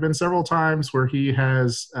 There have been several times where he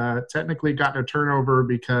has technically gotten a turnover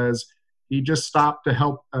because he just stopped to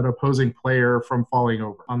help an opposing player from falling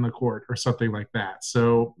over on the court or something like that.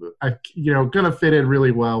 So, gonna fit in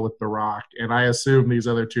really well with The Rock. And I assume these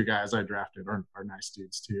other two guys I drafted are nice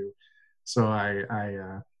dudes too. So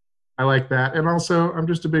I like that. And also, I'm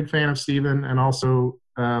just a big fan of Steven. And also,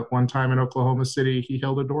 one time in Oklahoma City, he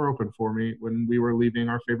held a door open for me when we were leaving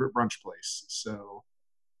our favorite brunch place. So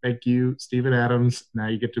thank you, Steven Adams. Now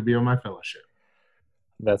you get to be on my fellowship.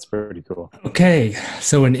 That's pretty cool. Okay,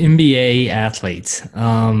 so an NBA athlete.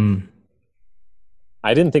 I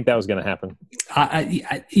didn't think that was going to happen.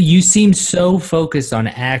 You seem so focused on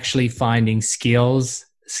actually finding skills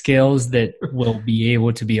that will be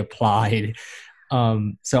able to be applied.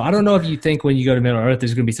 So I don't know if you think when you go to Middle Earth,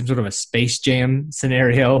 there's going to be some sort of a Space Jam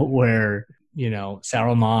scenario where,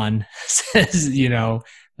 Saruman says,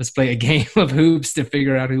 let's play a game of hoops to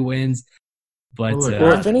figure out who wins. But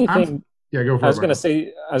well, if anything, go for it. I was going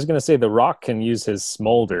to say The Rock can use his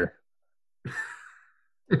smolder.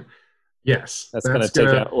 Yes, that's going to take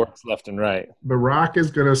out orcs left and right. The Rock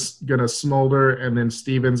is gonna smolder, and then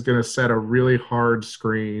Steven's gonna set a really hard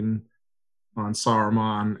screen on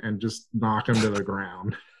Saruman and just knock him to the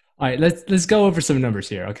ground. All right, let's go over some numbers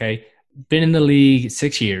here. Okay, been in the league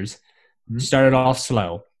 6 years. Mm-hmm. Started off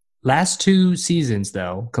slow. Last 2 seasons,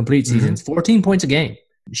 though, complete seasons, 14 points a game,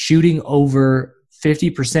 shooting over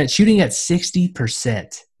 50%, shooting at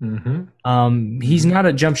 60%. Mm-hmm. He's not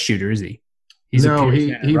a jump shooter, is he? He's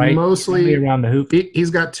he right? Mostly around the hoop. He's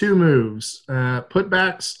got 2 moves: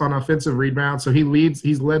 putbacks on offensive rebounds. So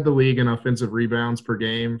he's led the league in offensive rebounds per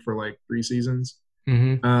game for like 3 seasons.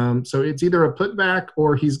 Mm-hmm. So it's either a putback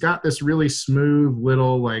or he's got this really smooth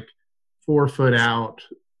little like 4 foot out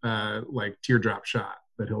like teardrop shot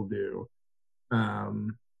that he'll do.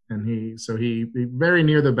 And he very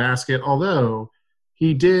near the basket. Although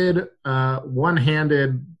he did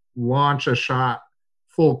one-handed launch a shot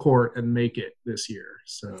full court and make it this year.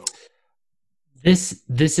 So this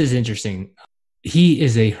is interesting. He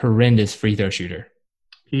is a horrendous free throw shooter.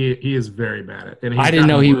 He is very bad at it. I didn't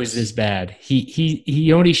know he was this bad.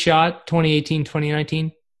 He only shot 2018,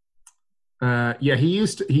 2019. Yeah, he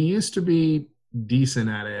used to be decent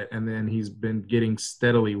at it, and then he's been getting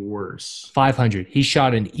steadily worse. 500. He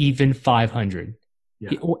shot an even 500. Yeah,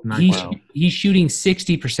 he's shooting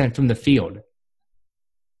 60% from the field.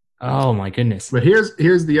 Oh my goodness. But here's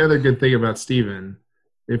the other good thing about Steven.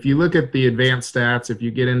 If you look at the advanced stats, if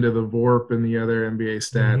you get into the VORP and the other NBA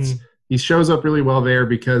stats, he shows up really well there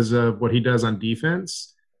because of what he does on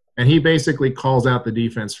defense. And he basically calls out the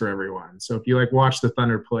defense for everyone. So if you watch the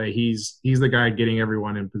Thunder play, he's the guy getting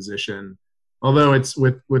everyone in position. Although it's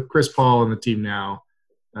with Chris Paul and the team now,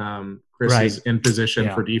 Chris is in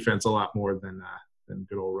position for defense a lot more than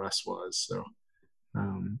good old Russ was. So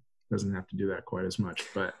doesn't have to do that quite as much,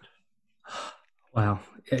 but wow,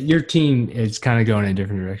 your team is kind of going in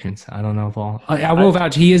different directions. I don't know, Paul. I will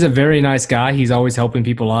vouch. He is a very nice guy. He's always helping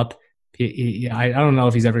people up. I don't know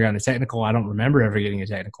if he's ever gotten a technical. I don't remember ever getting a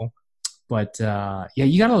technical, but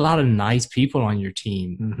you got a lot of nice people on your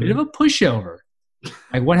team. Mm-hmm. Bit of a pushover.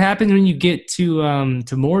 Like what happens when you get to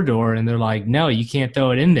Mordor and they're like, no, you can't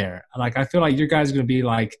throw it in there. Like I feel like your guys are going to be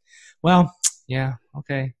like, well, yeah,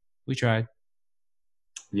 okay, we tried.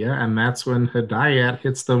 Yeah, and that's when Hidayat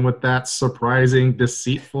hits them with that surprising,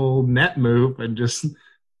 deceitful net move and just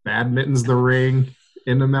badmintons the ring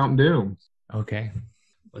into Mount Doom. Okay.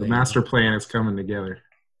 The master plan is coming together.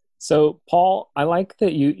 So, Paul, I like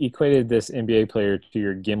that you equated this NBA player to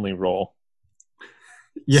your Gimli role.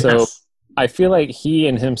 Yes. So I feel like he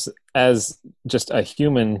and him as just a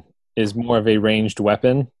human is more of a ranged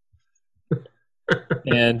weapon.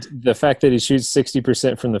 And the fact that he shoots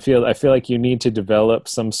 60% from the field, I feel like you need to develop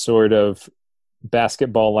some sort of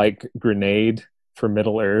basketball-like grenade for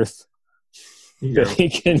Middle Earth that he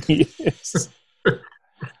can use.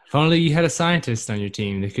 If only you had a scientist on your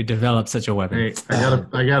team that could develop such a weapon. Hey,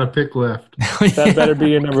 I got a pick left. That better be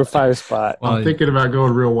your number 5 spot. Well, I'm thinking about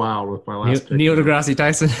going real wild with my last pick. Neil deGrasse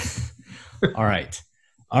Tyson. All right.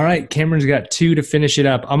 All right, Cameron's got 2 to finish it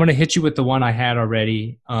up. I'm going to hit you with the one I had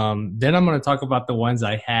already. Then I'm going to talk about the ones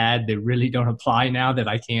I had that really don't apply now that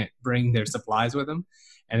I can't bring their supplies with them.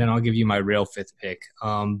 And then I'll give you my real 5th pick.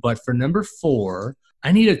 But for number 4,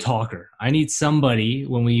 I need a talker. I need somebody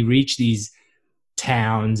when we reach these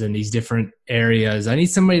towns and these different areas. I need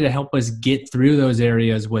somebody to help us get through those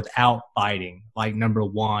areas without fighting, like number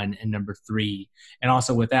 1 and number 3, and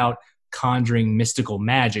also without conjuring mystical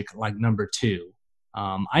magic like number 2.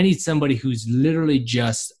 I need somebody who's literally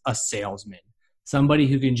just a salesman, somebody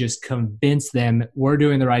who can just convince them we're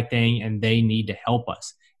doing the right thing and they need to help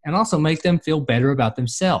us, and also make them feel better about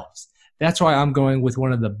themselves. That's why I'm going with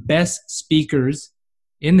one of the best speakers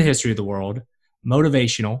in the history of the world,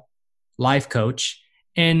 motivational, life coach.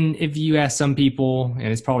 And if you ask some people, and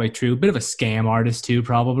it's probably true, a bit of a scam artist too,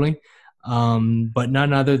 probably, but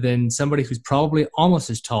none other than somebody who's probably almost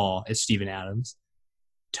as tall as Steven Adams,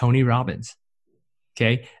 Tony Robbins.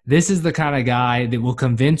 Okay, this is the kind of guy that will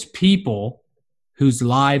convince people whose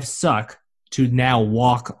lives suck to now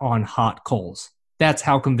walk on hot coals. That's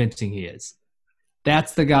how convincing he is.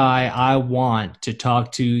 That's the guy I want to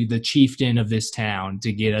talk to the chieftain of this town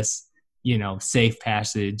to get us, safe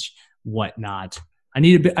passage, whatnot. I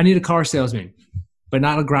need a car salesman, but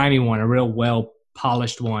not a grimy one, a real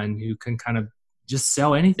well-polished one who can kind of just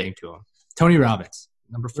sell anything to him. Tony Robbins,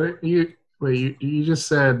 number 4. You just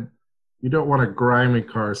said you don't want a grimy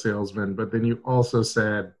car salesman, but then you also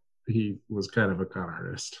said he was kind of a con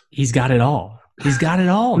artist. He's got it all. He's got it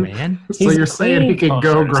all, man. So you're saying he can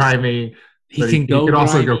go grimy. He can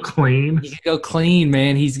also go clean. He can go clean,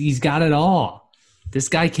 man. He's got it all. This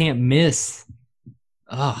guy can't miss.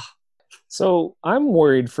 Ugh. So I'm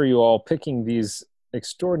worried for you all picking these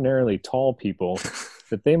extraordinarily tall people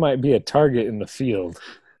that they might be a target in the field.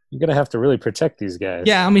 You're going to have to really protect these guys.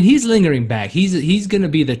 Yeah, I mean, he's lingering back. He's going to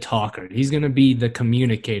be the talker. He's going to be the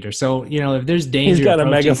communicator. So, if there's danger. He's got a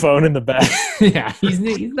megaphone in the back. Yeah, he's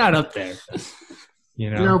not up there.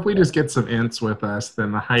 If we just get some ints with us,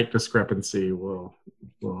 then the height discrepancy will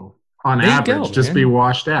on average, just be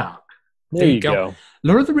washed out. There you go.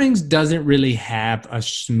 Lord of the Rings doesn't really have a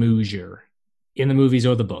schmoozer in the movies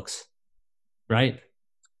or the books, right?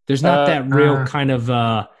 There's not that real kind of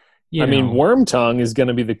Wormtongue is going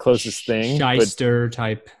to be the closest thing. Shyster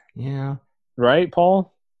type, yeah. Right,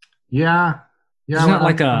 Paul? Yeah. There's not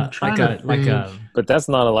like a. But that's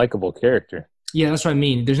not a likable character. Yeah, that's what I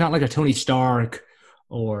mean. There's not like a Tony Stark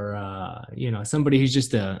or somebody who's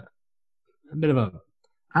just a bit of a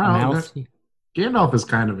mouth. Gandalf is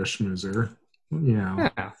kind of a schmoozer.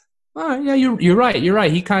 Yeah. Yeah, you're right. You're right.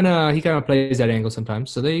 He kind of plays that angle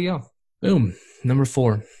sometimes. So there you go. Boom. Number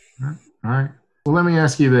 4. All right. Well, let me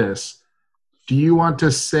ask you this. Do you want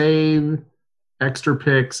to save extra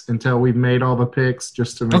picks until we've made all the picks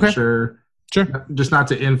just to make sure? Sure. Just not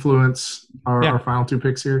to influence our final 2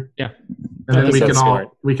 picks here? Yeah. And then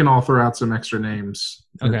we can all throw out some extra names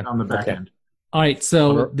on the back end. All right.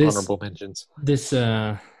 So honorable mentions. This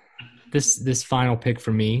final pick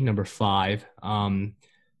for me, number 5.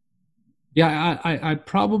 I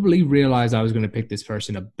probably realized I was going to pick this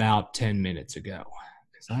person about 10 minutes ago.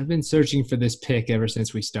 I've been searching for this pick ever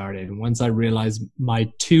since we started. And once I realized my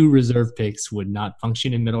 2 reserve picks would not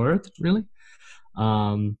function in Middle-earth, really.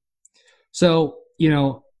 So,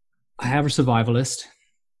 I have a survivalist.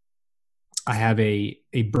 I have a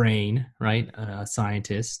brain, right? A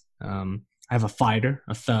scientist. I have a fighter,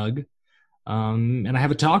 a thug. And I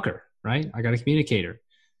have a talker, right? I got a communicator.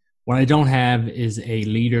 What I don't have is a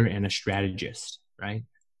leader and a strategist, right?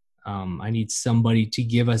 I need somebody to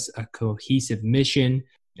give us a cohesive mission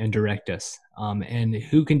and direct us. And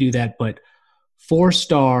who can do that but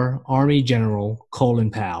 4-star Army General Colin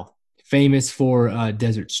Powell, famous for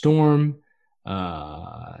Desert Storm,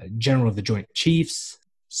 General of the Joint Chiefs,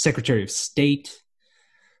 Secretary of State.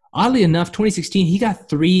 Oddly enough, 2016, he got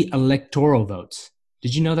 3 electoral votes.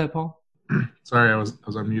 Did you know that, Paul? Sorry, I was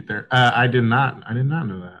on mute there. I did not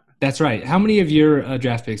know that. That's right. How many of your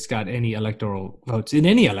draft picks got any electoral votes in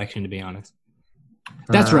any election, to be honest?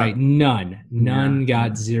 That's right. None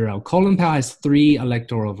got 0. Colin Powell has 3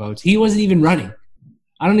 electoral votes. He wasn't even running.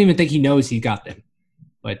 I don't even think he knows he got them.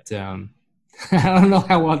 But I don't know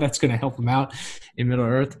how well that's going to help him out in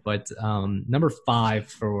Middle-earth. But number 5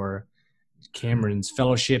 for Cameron's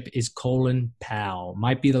fellowship is Colin Powell.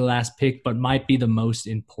 Might be the last pick, but might be the most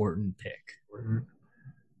important pick.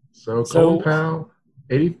 So Colin Powell,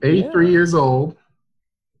 83 years old.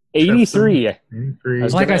 83.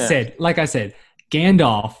 Like I said,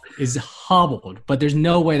 Gandalf is hobbled, but there's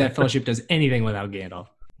no way that fellowship does anything without Gandalf.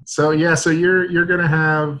 So you're gonna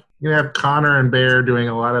have Connor and Bear doing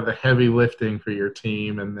a lot of the heavy lifting for your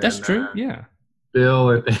team, and then, that's true. Yeah. Bill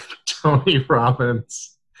and Tony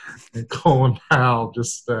Robbins and Colin Powell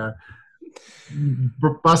just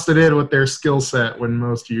busted in with their skill set when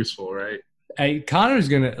most useful, right? Hey, Connor's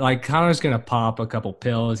gonna pop a couple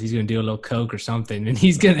pills. He's gonna do a little coke or something, and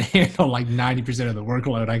he's gonna handle like 90% of the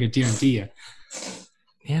workload. I can guarantee you.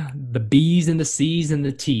 Yeah, the B's and the C's and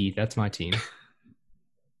the T. That's my team.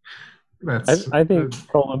 I think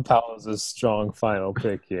Colin Powell is a strong final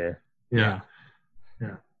pick here. Yeah.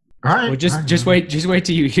 All right. Well, just wait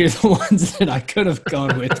till you hear the ones that I could have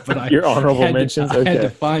gone with, but your honorable mentions. I had to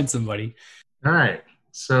find somebody. All right.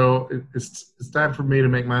 So it's time for me to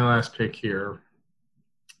make my last pick here.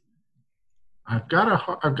 I've got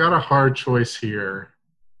a hard choice here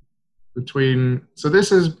between. So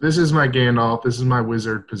this is my Gandalf. This is my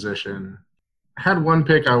wizard position. I had one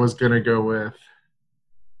pick I was gonna go with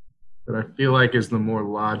that I feel like is the more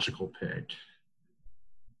logical pick,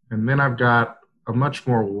 and then I've got a much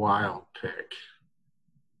more wild pick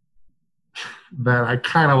that I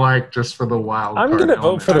kind of like just for the wild card. I'm going to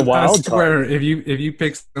vote for the wild card. If you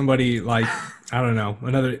pick somebody like, I don't know,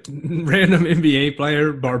 another random NBA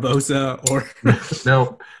player, Barbosa, or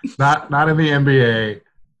no, not in the NBA.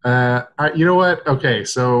 You know what? Okay,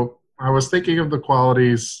 so I was thinking of the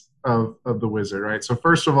qualities of the wizard, right? So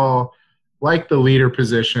first of all, like the leader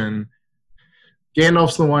position,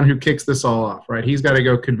 Gandalf's the one who kicks this all off, right? He's got to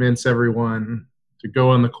go convince everyone to go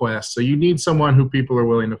on the quest. So you need someone who people are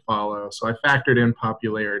willing to follow. So I factored in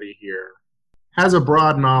popularity here. Has a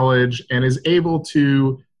broad knowledge and is able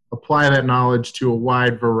to apply that knowledge to a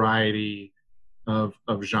wide variety of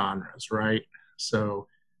genres, right? So,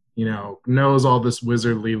 knows all this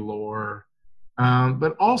wizardly lore,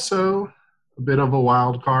 but also a bit of a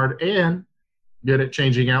wild card and good at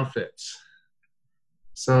changing outfits.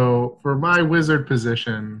 So for my wizard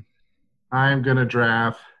position, I'm going to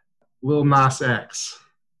draft Lil Nas X,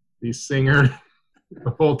 the singer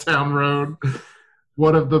of Old Town Road,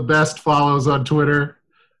 one of the best follows on Twitter.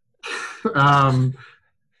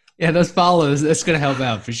 Yeah, those follows, that's going to help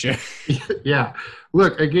out for sure. Yeah.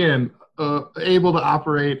 Look, again, able to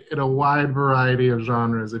operate in a wide variety of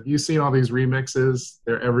genres. If you've seen all these remixes,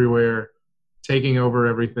 they're everywhere, taking over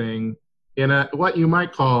everything in what you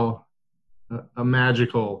might call a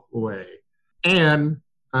magical way. And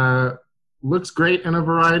looks great in a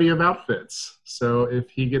variety of outfits. So if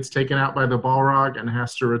he gets taken out by the Balrog and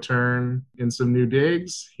has to return in some new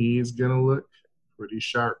digs, he's going to look pretty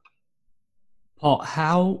sharp. Paul,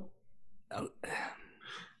 all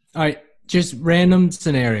right, just random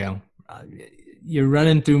scenario. You're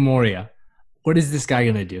running through Moria. What is this guy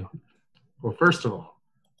going to do? Well, first of all,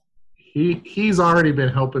 he's already been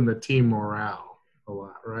helping the team morale a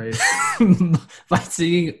lot, right? By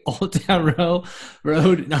singing Old Town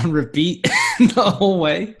Road on repeat the whole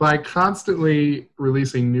way? By constantly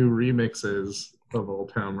releasing new remixes of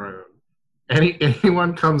Old Town Road.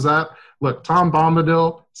 Anyone comes up, look, Tom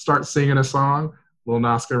Bombadil starts singing a song, Lil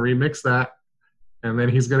Nas gonna remix that, and then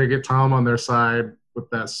he's going to get Tom on their side with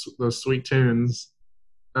those sweet tunes.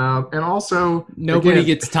 And also, nobody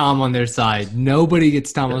gets Tom on their side. Nobody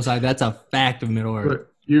gets Tom on their side. That's a fact of Middle Earth. Look,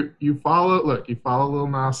 you follow Lil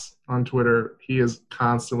Nas on Twitter. He is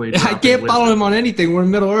constantly. I can't follow him on anything. We're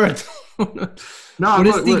in Middle Earth. No, what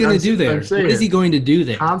is he going to do there? What is he going to do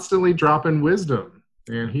there? Constantly dropping wisdom,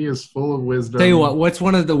 and he is full of wisdom. Tell you what, what's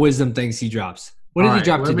one of the wisdom things he drops? What did he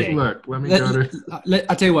drop today? Let me go to.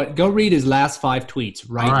 I'll tell you what. Go read his last 5 tweets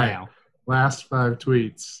right now. Last 5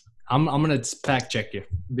 tweets. I'm gonna fact check you.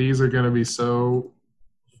 These are gonna be so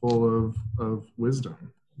full of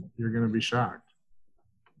wisdom. You're gonna be shocked.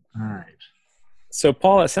 All right. So,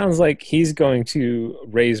 Paul, it sounds like he's going to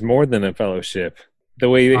raise more than a fellowship. The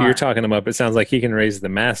way that you're talking him up, it sounds like he can raise the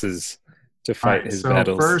masses to fight his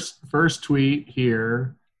battles. First tweet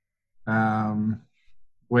here.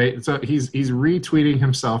 Wait, so he's retweeting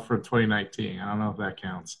himself from 2019. I don't know if that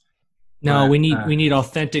counts. No, we need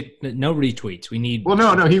authentic. No retweets. We need. Well,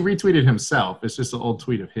 no, he retweeted himself. It's just an old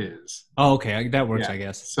tweet of his. Oh, okay, that works, I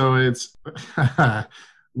guess. So it's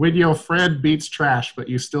when your friend beats trash, but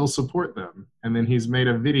you still support them, and then he's made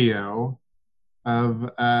a video of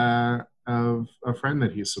a friend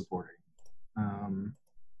that he's supporting,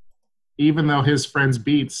 even though his friend's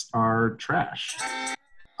beats are trash.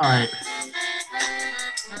 All right.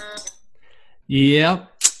 Yep.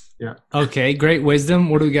 Yeah. Okay, great wisdom.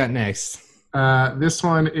 What do we got next? This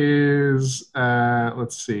one is,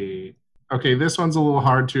 let's see. Okay, this one's a little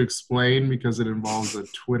hard to explain because it involves a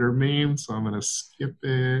Twitter meme, so I'm going to skip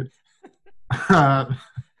it.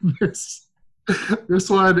 This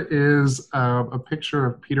one is a picture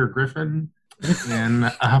of Peter Griffin in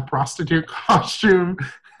a prostitute costume,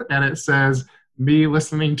 and it says, me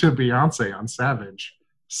listening to Beyonce on Savage.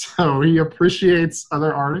 So he appreciates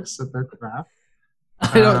other artists at their craft.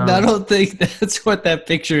 I don't think that's what that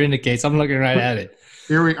picture indicates. I'm looking right at it.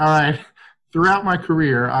 All right. Throughout my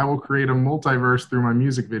career, I will create a multiverse through my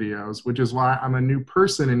music videos, which is why I'm a new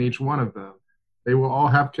person in each one of them. They will all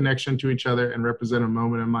have connection to each other and represent a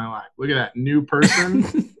moment in my life. Look at that. New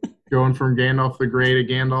person going from Gandalf the Grey to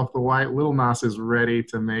Gandalf the White. Lil Nas is ready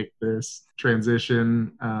to make this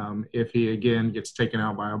transition if he, again, gets taken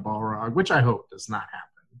out by a Balrog, which I hope does not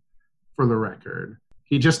happen, for the record.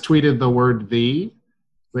 He just tweeted the word "the,"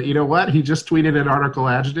 but you know what? He just tweeted an article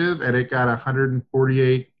adjective, and it got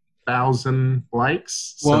 148,000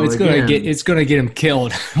 likes. Well, so it's gonna get him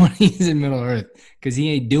killed when he's in Middle Earth because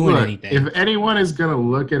he ain't doing anything. If anyone is gonna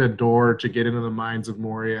look at a door to get into the Mines of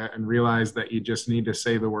Moria and realize that you just need to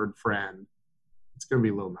say the word "friend," it's gonna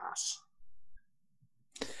be Lil Nas.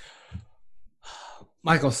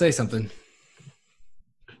 Michael, say something.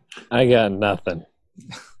 I got nothing.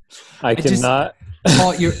 I cannot.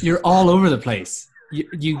 Paul, you're all over the place.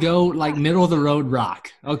 You go like middle of the road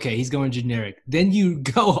rock. Okay, he's going generic. Then you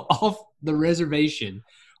go off the reservation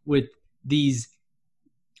with these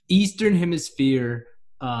Eastern Hemisphere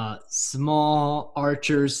small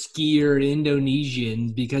archers, skier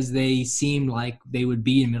Indonesians because they seem like they would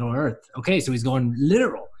be in Middle Earth. Okay, so he's going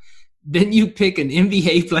literal. Then you pick an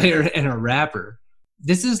NBA player and a rapper.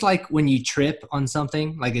 This is like when you trip on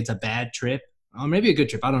something, like it's a bad trip, or maybe a good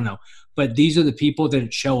trip, I don't know. But these are the people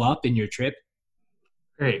that show up in your trip.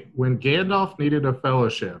 Hey, when Gandalf needed a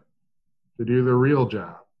fellowship to do the real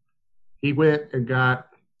job, he went and got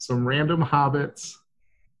some random hobbits,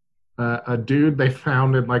 a dude they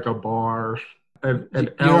found in like a bar. You're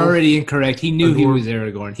already incorrect. He knew he was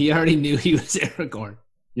Aragorn. He already knew he was Aragorn.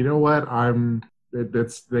 You know what?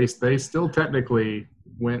 They still technically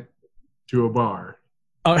went to a bar.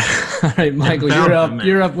 All right, Michael,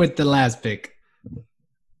 you're up with the last pick.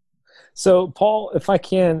 So, Paul, if I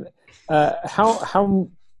can, how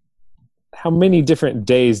many different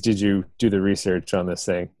days did you do the research on this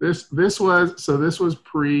thing? This was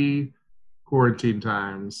pre-quarantine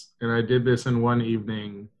times, and I did this in one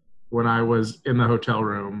evening when I was in the hotel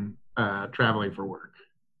room traveling for work.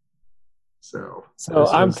 So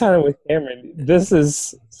I'm kind of with Cameron. This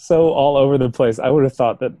is so all over the place. I would have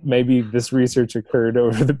thought that maybe this research occurred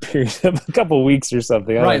over the period of a couple of weeks or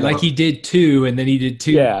something. Right, like he did 2 and then he did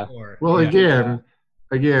 2 more. Well, again,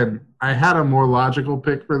 I had a more logical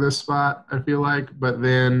pick for this spot, I feel like, but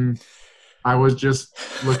then I was just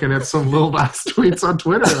looking at some Lil Nas tweets on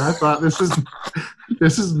Twitter, and I thought this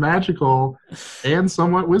is magical and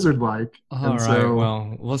somewhat wizard-like. All right,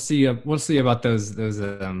 well, we'll see about those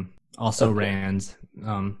also Rands.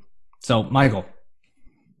 So, Michael.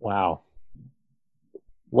 Wow.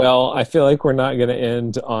 Well, I feel like we're not going to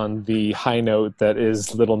end on the high note that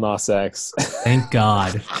is Lil Nas X. Thank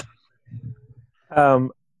God.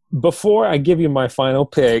 Before I give you my final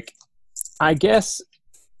pick, I guess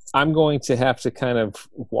I'm going to have to kind of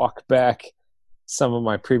walk back some of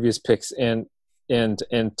my previous picks and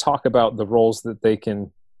talk about the roles that they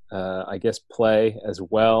can, I guess, play as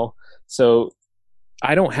well. So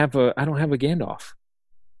I don't have a Gandalf.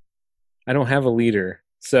 I don't have a leader.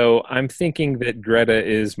 So I'm thinking that Greta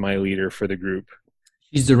is my leader for the group.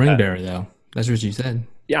 She's the ring bearer, though. That's what you said.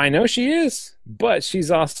 Yeah, I know she is, but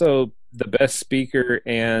she's also the best speaker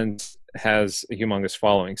and has a humongous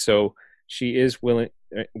following. So she is willing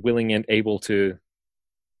and able to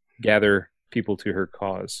gather people to her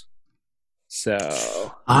cause. So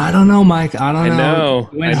I don't know, Mike. I don't know.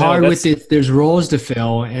 You went hard with it. There's roles to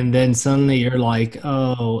fill, and then suddenly you're like,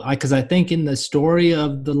 because I think in the story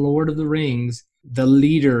of the Lord of the Rings, the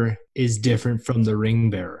leader is different from the ring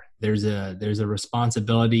bearer. There's a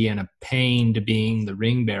responsibility and a pain to being the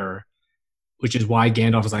ring bearer, which is why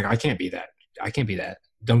Gandalf is like, I can't be that. I can't be that.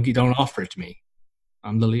 Don't offer it to me.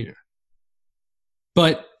 I'm the leader.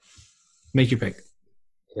 But make your pick.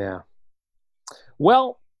 Yeah.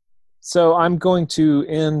 Well, so I'm going to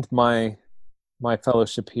end my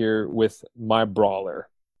fellowship here with my brawler.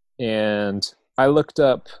 And I looked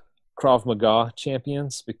up Krav Maga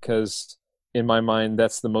champions because in my mind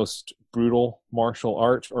that's the most brutal martial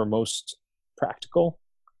art or most practical,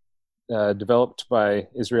 developed by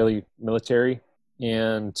Israeli military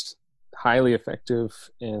and highly effective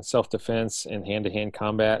in self-defense and hand-to-hand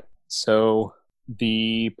combat. So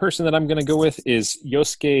the person that I'm going to go with is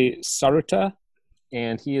Yosuke Saruta,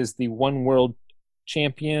 and he is the One World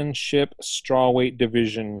Championship strawweight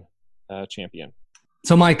division champion.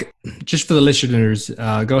 So, Mike, just for the listeners,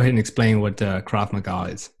 go ahead and explain what Krav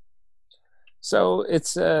Maga is. So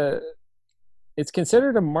it's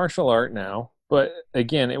considered a martial art now, But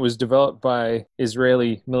again, it was developed by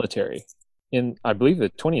Israeli military in, I believe, the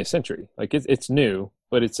 20th century. Like it's new,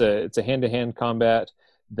 but it's a hand-to-hand combat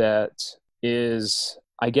that is,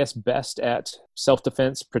 I guess, best at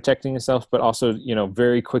self-defense, protecting yourself, but also,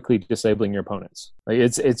 very quickly disabling your opponents. Like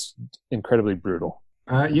it's incredibly brutal.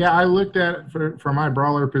 Yeah, I looked at it for my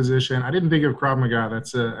brawler position. I didn't think of Krav Maga.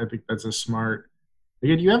 I think that's a smart.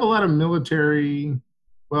 Again, you have a lot of military.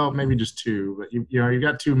 Well, maybe just two, but you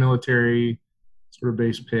got two military sort of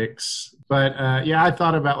base picks. But yeah, I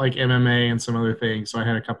thought about like MMA and some other things. So I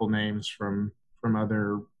had a couple names from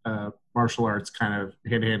other martial arts kind of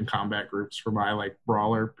hand-to-hand combat groups for my like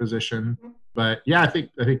brawler position. But yeah, I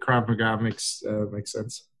think Krav Maga makes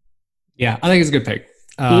sense. Yeah, I think it's a good pick.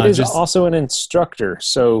 He is also an instructor,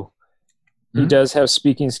 so he does have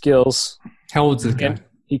speaking skills. How old is this guy?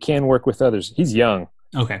 He can work with others. He's young.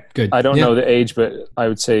 Okay, good. I don't know the age, but I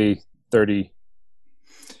would say 30.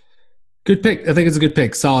 Good pick. I think it's a good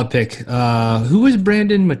pick. Solid pick. Who was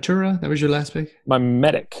Brandon Matura? That was your last pick? My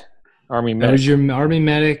medic. Army medic. That was your Army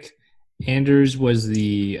medic. Anders was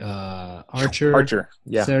the archer. Archer,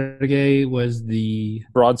 yeah. Sergey was the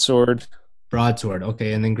broadsword. Broadsword,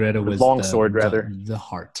 okay. And then Greta was longsword, rather. The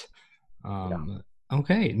heart.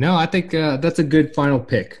 Okay. No, I think that's a good final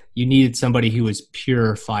pick. You needed somebody who was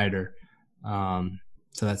pure fighter.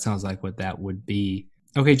 So that sounds like what that would be.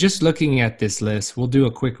 Okay, just looking at this list, we'll do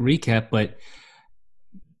a quick recap, but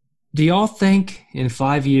do y'all think in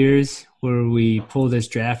 5 years where we pull this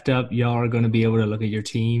draft up, y'all are going to be able to look at your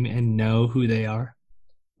team and know who they are?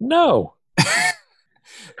 No.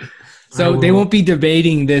 So they won't be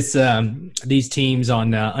debating these teams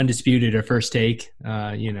on Undisputed or First Take,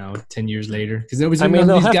 10 years later, because nobody's going to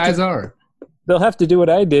know who these guys are. They'll have to do what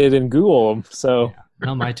I did and Google them. So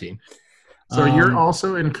not my team. So you're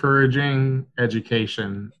also encouraging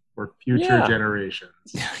education for future generations.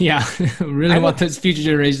 Yeah, really want those future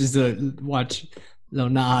generations to watch Lil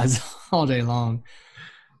Nas all day long.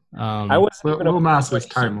 Lil Nas is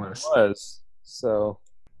timeless.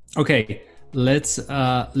 Okay, let's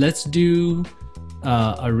do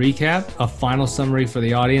a recap, a final summary for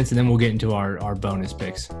the audience, and then we'll get into our bonus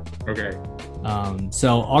picks. Okay.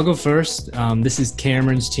 So I'll go first. This is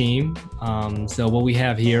Cameron's team. So what we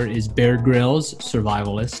have here is Bear Grylls,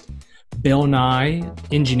 survivalist; Bill Nye,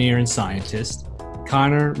 engineer and scientist;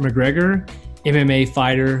 Conor McGregor, MMA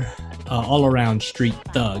fighter, all-around street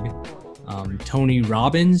thug; Tony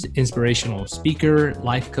Robbins, inspirational speaker,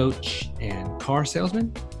 life coach, and car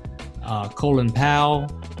salesman; Colin Powell,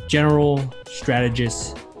 general,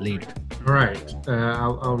 strategist, leader. All right.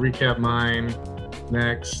 I'll recap mine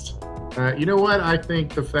next. You know what? I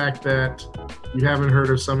think the fact that you haven't heard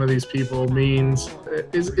of some of these people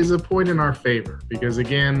is a point in our favor, because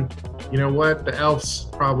again, you know what? The elves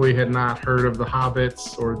probably had not heard of the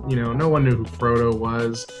hobbits, or no one knew who Frodo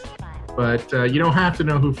was. But you don't have to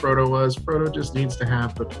know who Frodo was. Frodo just needs to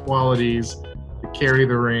have the qualities to carry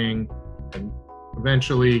the ring and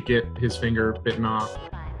eventually get his finger bitten off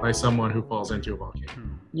by someone who falls into a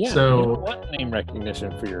volcano. Yeah. So what name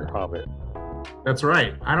recognition for your hobbit? That's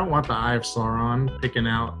right. I don't want the Eye of Sauron picking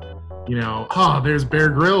out, there's Bear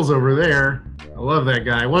Grylls over there. I love that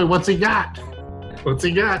guy. What's he got? What's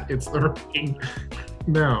he got? It's the ring.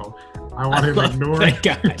 No. I want him ignoring that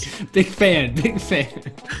guy. Big fan.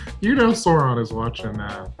 Sauron is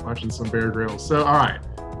watching some Bear Grylls. So, all right.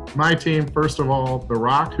 My team, first of all, The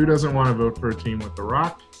Rock. Who doesn't want to vote for a team with The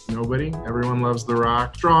Rock? Nobody. Everyone loves The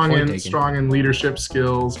Rock. Strong in leadership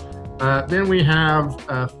skills. Then we have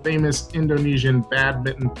famous Indonesian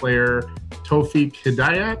badminton player Taufik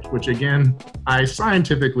Hidayat, which again, I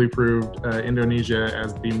scientifically proved Indonesia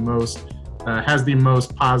as has the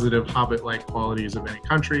most positive hobbit-like qualities of any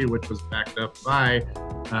country, which was backed up by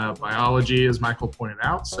biology, as Michael pointed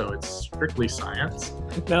out. So it's strictly science.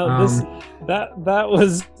 No, that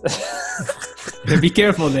was. Yeah, be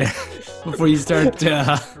careful there before you start.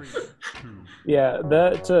 Yeah,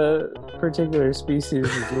 that particular species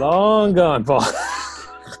is long gone, Paul.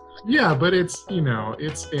 Yeah, but it's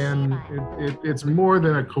it's more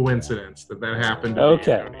than a coincidence that happened to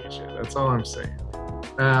Indonesia. That's all I'm saying.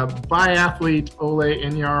 Biathlete Ole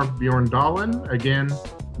Inyar Bjorndalen, again,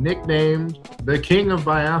 nicknamed the King of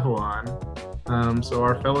Biathlon. So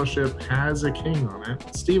our fellowship has a king on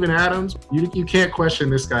it. Steven Adams, you can't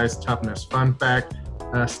question this guy's toughness. Fun fact,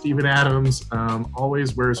 Steven Adams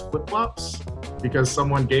always wears flip-flops because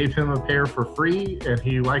someone gave him a pair for free, and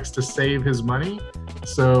he likes to save his money.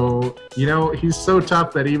 So, he's so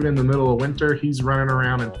tough that even in the middle of winter, he's running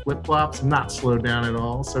around in flip-flops, not slowed down at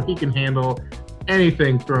all. So he can handle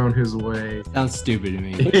anything thrown his way. Sounds stupid to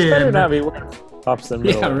me. He better not be wearing Pops the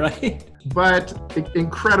middle. Yeah, right. But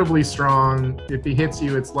incredibly strong. If he hits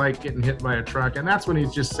you, it's like getting hit by a truck, and that's when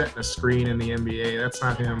he's just setting a screen in the NBA. That's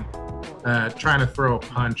not him trying to throw a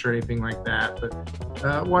punch or anything like that.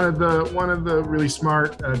 But one of the really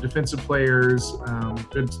smart defensive players,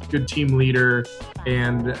 good team leader,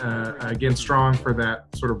 and again strong for that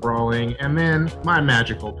sort of brawling. And then my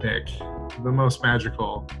magical pick, the most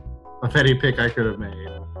magical of any pick I could have made,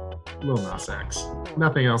 Lil Nas X.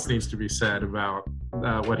 Nothing else needs to be said about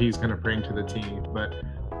what he's going to bring to the team. But,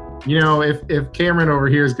 if Cameron over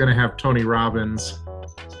here is going to have Tony Robbins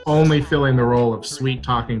only filling the role of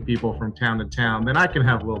sweet-talking people from town to town, then I can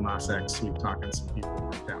have Lil Nas X sweet-talking some people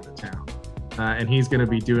from town to town. And he's going to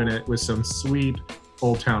be doing it with some sweet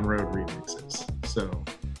Old Town Road remixes. So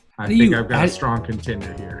I think I've got a strong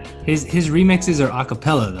contender here. His remixes are a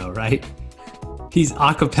cappella, though, right? He's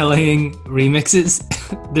acapelling remixes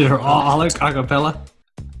that are all a cappella.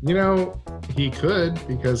 He could,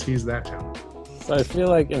 because he's that talented. So I feel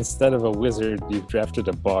like instead of a wizard, you've drafted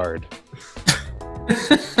a bard.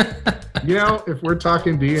 If we're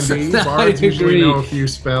talking D&D, bards usually know a few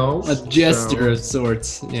spells. A jester of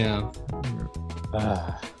sorts, yeah.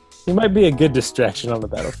 He might be a good distraction on the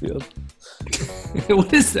battlefield.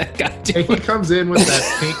 What is that guy doing? He comes in with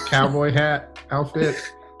that pink cowboy hat outfit.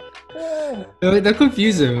 That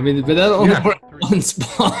confused him. I mean, but that only worked one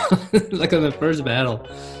spot, like on the first battle.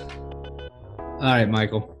 All right,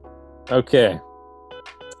 Michael. Okay.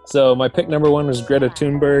 So my pick number 1 was Greta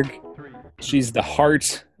Thunberg. She's the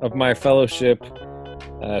heart of my fellowship.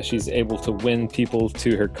 She's able to win people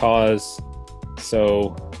to her cause.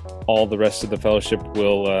 So all the rest of the fellowship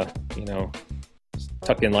will,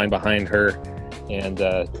 tuck in line behind her and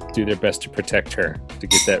do their best to protect her to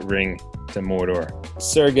get that ring to Mordor.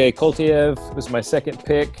 Sergei Koltiev was my second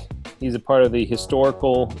pick. He's a part of the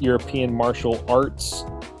historical European martial arts,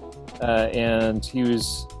 and he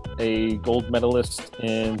was a gold medalist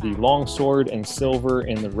in the longsword and silver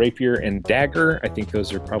in the rapier and dagger. I think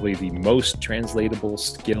those are probably the most translatable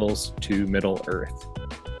skills to Middle Earth.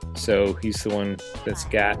 So he's the one that's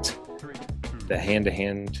got the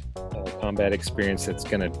hand-to-hand combat experience that's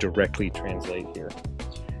going to directly translate here.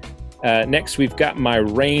 Next, we've got my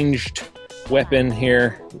ranged weapon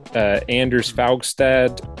here, Anders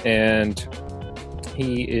Faugstad, and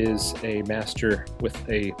he is a master with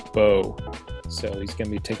a bow. So he's going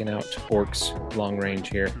to be taking out orcs long range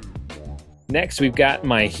here. Next, we've got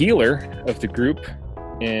my healer of the group,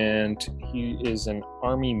 and he is an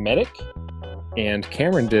army medic. And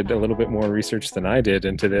Cameron did a little bit more research than I did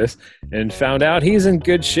into this and found out he's in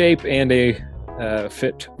good shape and a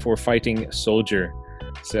fit for fighting soldier.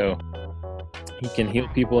 So he can heal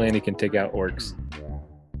people and he can take out orcs.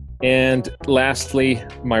 And lastly,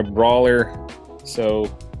 my brawler. So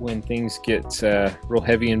when things get real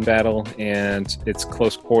heavy in battle and it's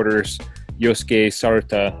close quarters, Yosuke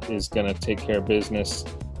Sarita is going to take care of business.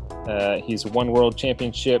 He's a one world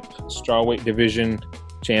championship strawweight division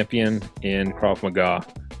champion in Krav Maga,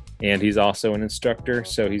 and he's also an instructor,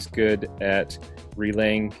 so he's good at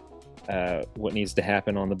relaying what needs to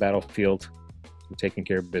happen on the battlefield and taking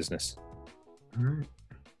care of business. All right.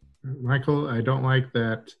 Michael, I don't like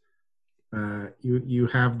that you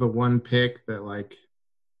have the one pick that like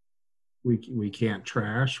we can't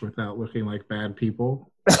trash without looking like bad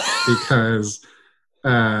people because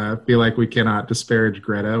I feel like we cannot disparage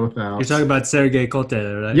Greta without. You're talking about Sergei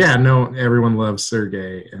Koltiev, right? Yeah, no, everyone loves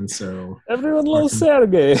Sergei, and so everyone loves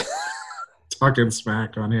Sergei. Talking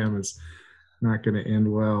smack on him is not going to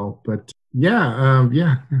end well, but yeah.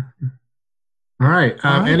 All right.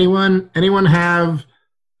 Anyone have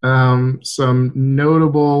some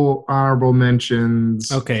notable honorable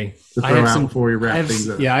mentions? Okay. To throw out before we wrap things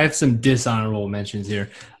up. Yeah, I have some dishonorable mentions here.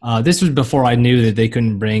 This was before I knew that they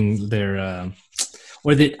couldn't bring their.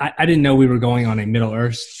 I didn't know we were going on a Middle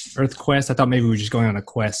Earth quest. I thought maybe we were just going on a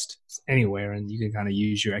quest anywhere, and you can kind of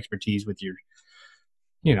use your expertise with your,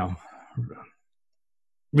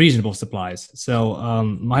 reasonable supplies. So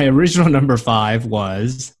my original number 5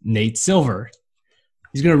 was Nate Silver.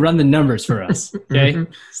 He's going to run the numbers for us, okay?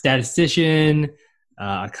 Statistician,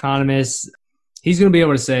 economist. He's going to be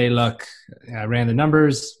able to say, look, I ran the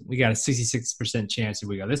numbers. We got a 66% chance if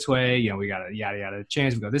we go this way. We got a yada, yada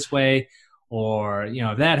chance we go this way. Or,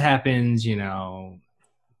 if that happens,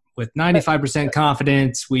 with 95%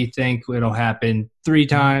 confidence, we think it'll happen 3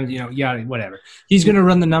 times, yada, whatever. He's going to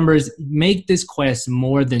run the numbers, make this quest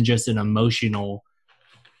more than just an emotional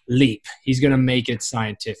leap. He's going to make it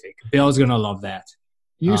scientific. Bill's going to love that.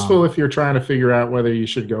 Useful if you're trying to figure out whether you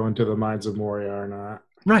should go into the Mines of Moria or not.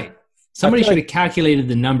 Right. Somebody should have calculated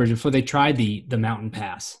the numbers before they tried the mountain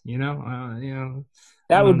pass,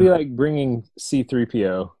 That I would don't be know. like bringing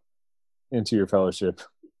C3PO into your fellowship,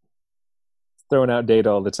 throwing out data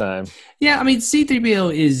all the time. Yeah, I mean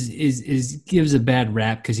C-3PO is gives a bad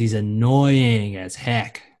rap because he's annoying as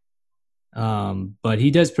heck. But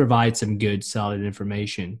he does provide some good, solid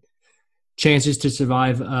information. Chances to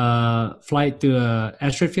survive flight through a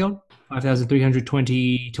asteroid field,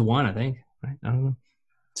 5,320 to 1, I think. Right? I don't know.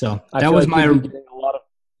 So I that feel was like my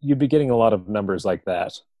you'd be getting a lot of numbers like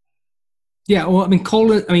that. yeah. Well, I mean,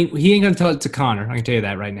 Colin. I mean, he ain't gonna tell it to Connor. I can tell you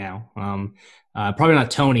that right now. Probably not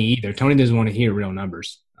Tony either. Tony doesn't want to hear real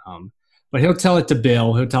numbers. But he'll tell it to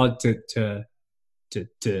Bill. He'll tell it to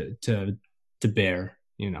Bear.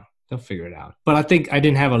 You know, they'll figure it out. But I think I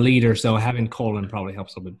didn't have a leader, so having Colin probably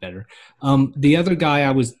helps a little bit better. The other guy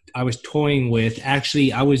I was toying with,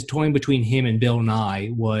 actually, I was toying between him and Bill Nye,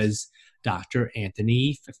 was Dr.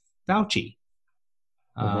 Anthony Fauci.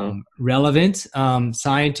 Relevant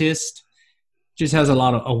scientist, just has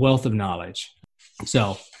a wealth of knowledge.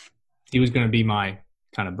 So he was going to be my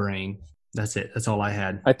kind of brain. That's it. That's all I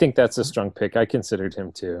had. I think that's a strong pick. I considered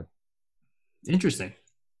him too. Interesting.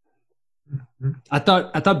 I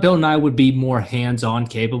thought Bill Nye would be more hands-on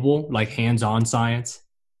capable, like hands-on science.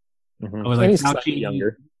 Mm-hmm. I was And like, he's Fauci, slightly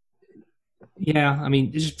younger. Yeah, I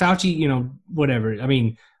mean, it's just Fauci, you know, whatever. I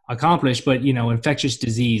mean, accomplished, but you know, infectious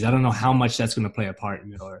disease. I don't know how much that's going to play a part in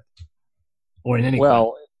Middle Earth or in any.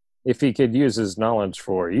 Well, if he could use his knowledge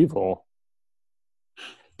for evil,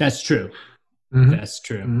 that's true. Mhm. That's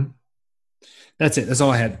true. Mhm. That's it. That's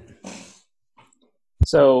all I had.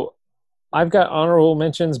 So I've got honorable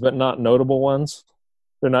mentions, but not notable ones.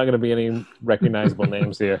 There are not going to be any recognizable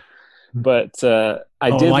names here. But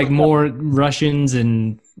I did like look more Russians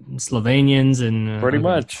and Slovenians and pretty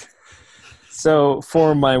much. So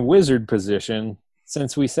for my wizard position,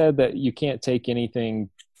 since we said that you can't take anything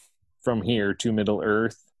from here to Middle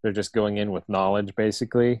Earth, they're just going in with knowledge,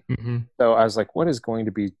 basically. Mm-hmm. So I was like, what is going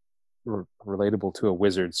to be relatable to a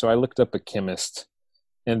wizard? So I looked up a chemist.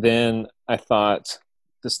 And then I thought,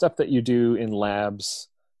 the stuff that you do in labs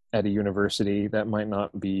at a university, that might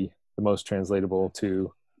not be the most translatable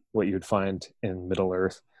to what you'd find in Middle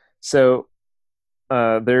Earth. So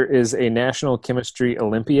there is a National Chemistry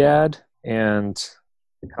Olympiad and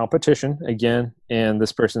a competition again, and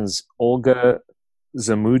this person's Olga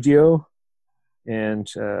Zamudio, and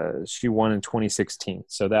she won in 2016.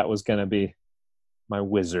 So that was going to be my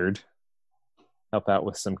wizard. Help out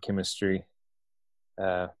with some chemistry.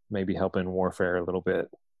 Maybe help in warfare a little bit.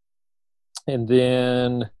 And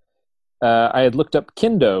then I had looked up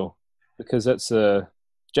Kendo because that's a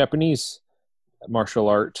Japanese martial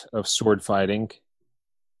art of sword fighting.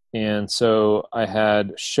 And so I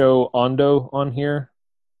had Sho Ando on here.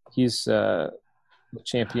 He's the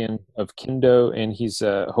champion of Kendo, and he's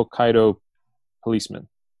a Hokkaido policeman.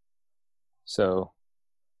 So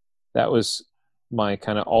that was my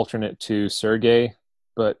kind of alternate to Sergey.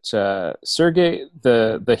 But Sergey,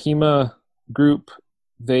 the HEMA group,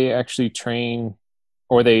 they actually train,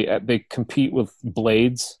 or they compete with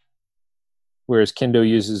blades, whereas Kendo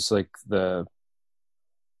uses like the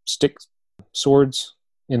stick swords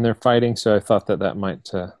in their fighting. So I thought that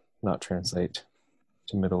might not translate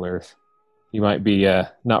to Middle Earth. He might be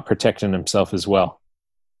not protecting himself as well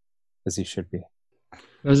as he should be.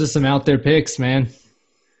 Those are some out there picks, man.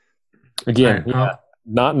 Again, Right,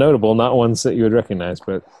 not notable, not ones that you would recognize,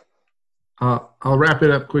 but I'll wrap it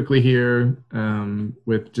up quickly here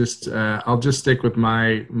with just I'll just stick with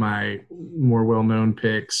my more well-known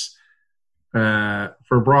picks.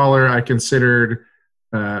 For Brawler, I considered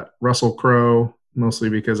Russell Crowe, mostly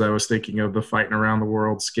because I was thinking of the Fighting Around the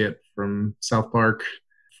World skit from South Park.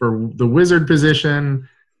 For the wizard position,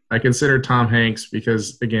 I considered Tom Hanks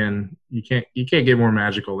because, again, you can't get more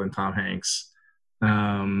magical than Tom Hanks.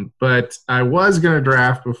 But I was going to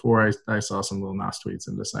draft before I saw some Lil Nas tweets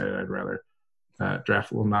and decided I'd rather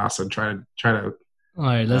draft Lil Nas and try to All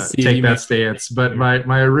right, let's see. take that stance. But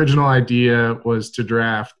my original idea was to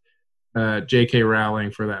draft J.K.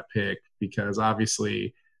 Rowling for that pick because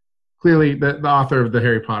obviously, clearly, the author of the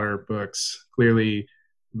Harry Potter books, clearly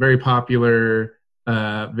very popular,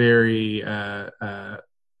 very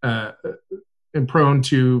and prone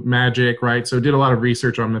to magic, right? So did a lot of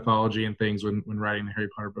research on mythology and things when writing the Harry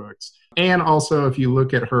Potter books. And also, if you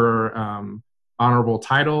look at her honorable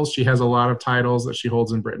titles, she has a lot of titles that she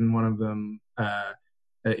holds in Britain. One of them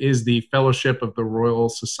is the Fellowship of the Royal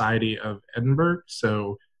Society of Edinburgh.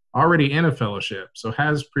 So already in a fellowship, so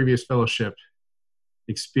has previous fellowship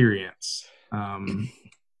experience. And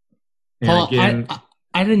Paul, again,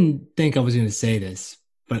 I didn't think I was going to say this,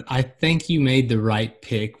 but I think you made the right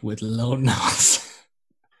pick with Lil Nas.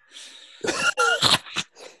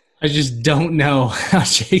 I just don't know how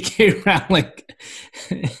J.K. Rowling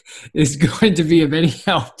is going to be of any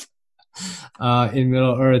help in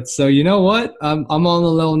Middle Earth. So you know what? I'm on the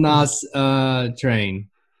Lil Nas train,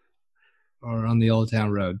 or on the Old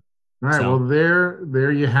Town Road. All right. So. Well,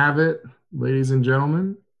 there you have it, ladies and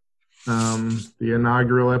gentlemen. The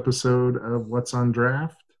inaugural episode of What's on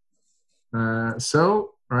Draft. Let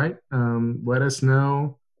us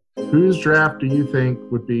know, whose draft do you think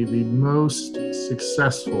would be the most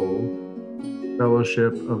successful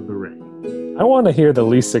Fellowship of the Ring? I want to hear the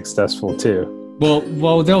least successful too.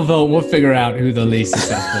 Well, they'll vote. We'll figure out who the least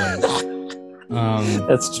successful is.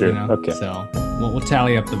 That's true. Okay. So we'll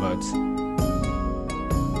tally up the votes.